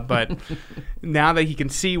 Mm-hmm. But now that he can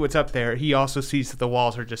see what's up there, he also sees that the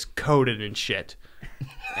walls are just coated in shit.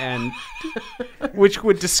 and which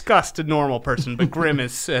would disgust a normal person, but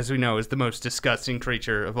Grimace, as we know, is the most disgusting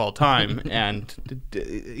creature of all time, and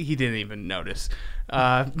he didn't even notice.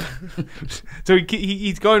 So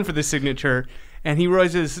he's going for the signature, and he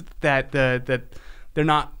realizes that that they're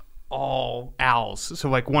not all owls. So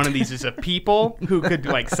like one of these is a people who could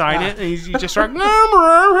like sign it, and he's just like,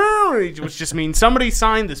 which just means somebody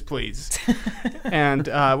sign this, please. And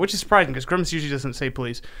which is surprising because Grimace usually doesn't say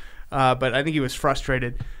please. But I think he was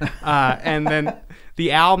frustrated. And then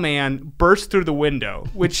the owl man burst through the window,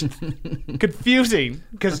 which confusing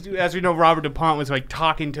because, as we know, Robert DuPont was like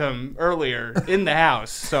talking to him earlier in the house.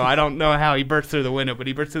 So I don't know how he burst through the window, but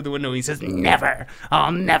he burst through the window and he says, "Never,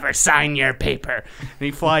 I'll never sign your paper." And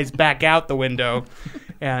he flies back out the window,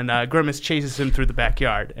 and Grimace chases him through the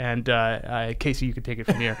backyard. And Casey, you can take it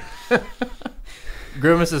from here.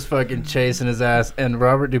 Grimace is fucking chasing his ass, and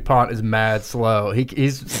Robert DuPont is mad slow.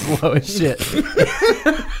 He's slow as shit.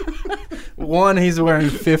 One, he's wearing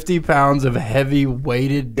 50 pounds of heavy,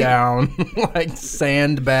 weighted down, like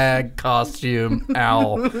sandbag costume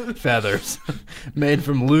owl feathers made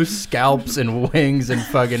from loose scalps and wings and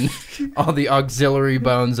fucking all the auxiliary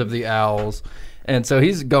bones of the owls. And so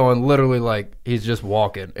he's going literally like he's just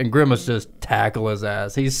walking. And Grimace just tackle his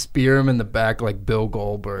ass. He spear him in the back like Bill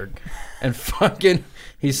Goldberg. And fucking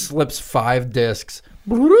he slips 5 discs.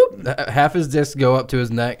 Half his discs go up to his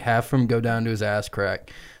neck. Half of them go down to his ass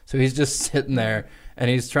crack. So he's just sitting there. And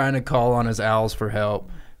he's trying to call on his owls for help.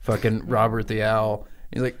 Fucking Robert the Owl.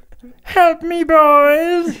 He's like, "Help me,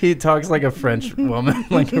 boys." He talks like a French woman.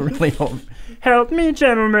 Like a really old. "Help me,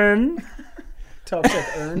 gentlemen." Talks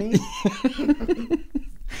like Ernie.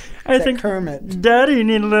 I think Kermit. Daddy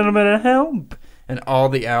need a little bit of help. And all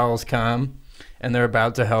the owls come, and they're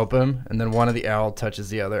about to help him, and then one of the owls touches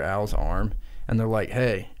the other owl's arm, and they're like,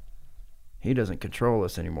 "Hey, he doesn't control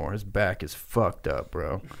us anymore. His back is fucked up,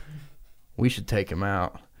 bro. We should take him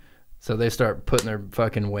out." So they start putting their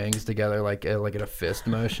fucking wings together like in a fist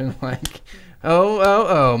motion, like,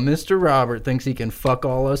 oh, Mr. Robert thinks he can fuck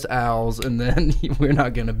all us owls, and then we're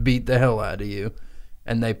not going to beat the hell out of you.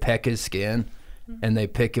 And they peck his skin, and they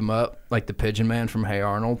pick him up like the Pigeon Man from Hey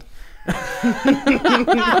Arnold.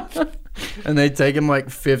 And they take him like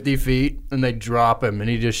 50 feet, and they drop him, and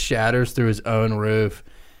he just shatters through his own roof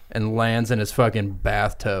and lands in his fucking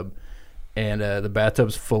bathtub. And the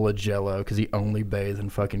bathtub's full of Jell-O because he only bathes in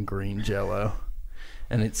fucking green Jell-O.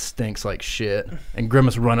 And it stinks like shit. And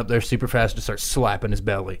Grimace run up there super fast to start slapping his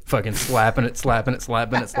belly. Fucking slapping it.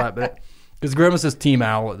 Because Grimace is Team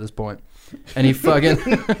Owl at this point. And he fucking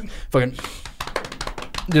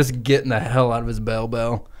just getting the hell out of his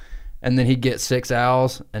bell. And then he gets 6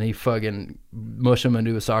 owls, and he fucking mush them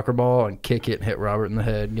into a soccer ball and kick it and hit Robert in the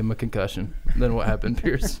head and give him a concussion. Then what happened,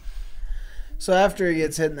 Pierce? So after he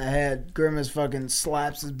gets hit in the head, Grimace fucking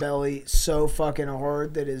slaps his belly so fucking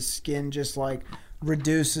hard that his skin just like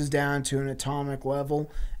reduces down to an atomic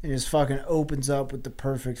level and just fucking opens up with the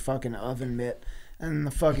perfect fucking oven mitt. And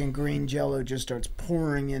the fucking green Jell-O just starts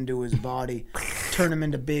pouring into his body, turn him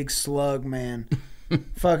into big slug, man.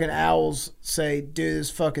 Fucking owls say, "Dude,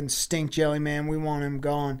 this fucking stink jelly, man. We want him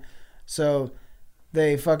gone." So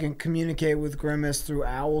they fucking communicate with Grimace through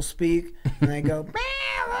owl speak, and they go,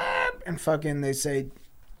 and fucking they say,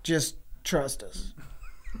 "Just trust us.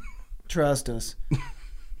 Trust us.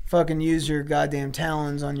 Fucking use your goddamn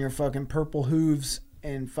talons on your fucking purple hooves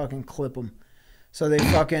and fucking clip them." So they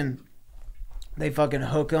fucking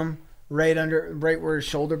hook him right where his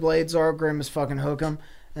shoulder blades are. Grimace fucking hook him,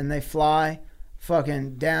 and they fly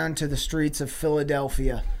fucking down to the streets of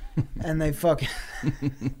Philadelphia, and they fucking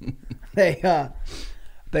they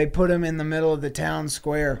put him in the middle of the town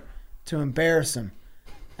square to embarrass him.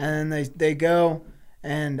 And then they go,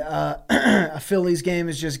 and a Phillies game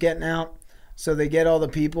is just getting out. So they get all the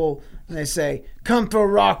people, and they say, "Come throw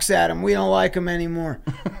rocks at him. We don't like him anymore."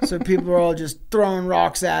 So people are all just throwing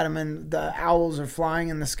rocks at him, and the owls are flying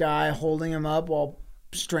in the sky, holding him up, while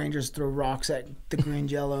strangers throw rocks at the green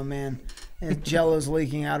Jell-O man. And Jell-O's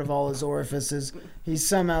leaking out of all his orifices. He's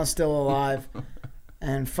somehow still alive.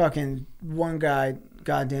 And fucking one guy,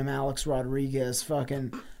 goddamn Alex Rodriguez,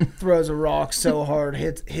 fucking throws a rock so hard,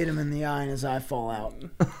 hit him in the eye, and his eye fall out.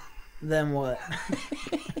 Then what?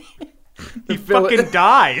 He fucking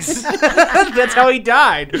dies. That's how he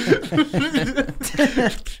died. And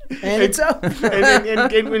it's up.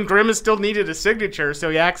 And Grimace still needed a signature, so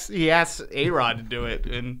he asks A-Rod to do it,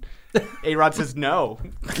 and A-Rod says no.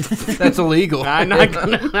 That's illegal. I'm not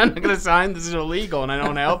gonna sign. This is illegal, and I don't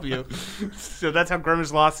want to help you. So that's how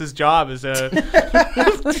Grimace lost his job as a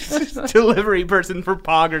delivery person for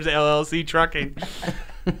Poggers LLC Trucking.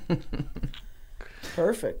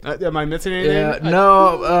 Perfect. Am I missing anything? Yeah,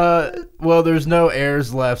 no. Well, there's no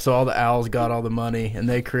heirs left, so all the owls got all the money, and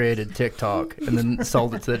they created TikTok and then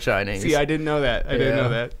sold it to the Chinese. See, I didn't know that. I didn't know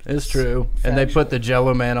that. It's true. And they put the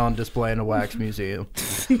Jell-O man on display in a wax museum.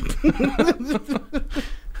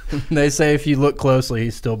 They say if you look closely,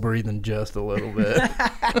 he's still breathing just a little bit.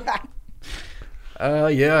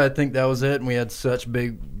 Yeah, I think that was it. And we had such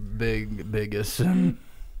biggest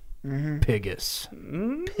Pigus.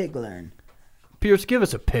 Piglern. Pierce, give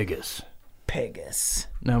us a Pigus. Pigus.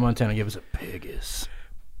 No, Montana, give us a Pigus.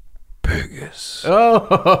 Pigus.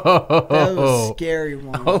 Oh, That was a scary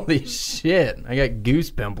one. Holy shit! I got goose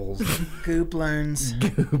pimples. Gooplerns.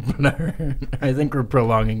 I think we're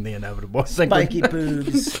prolonging the inevitable. Spiky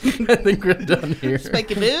boobs. I think we're done here.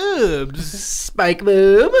 Spiky boobs. Spike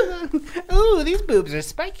boob. Ooh, these boobs are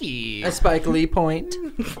spiky. A Spike Lee point.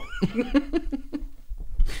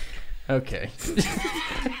 Okay.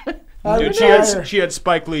 Dude, she had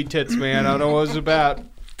Spike Lee tits, man. I don't know what it was about.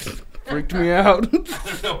 Freaked me out. I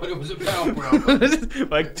don't know what it was about, bro.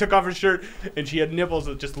 Like, took off her shirt, and she had nipples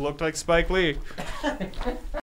that just looked like Spike Lee.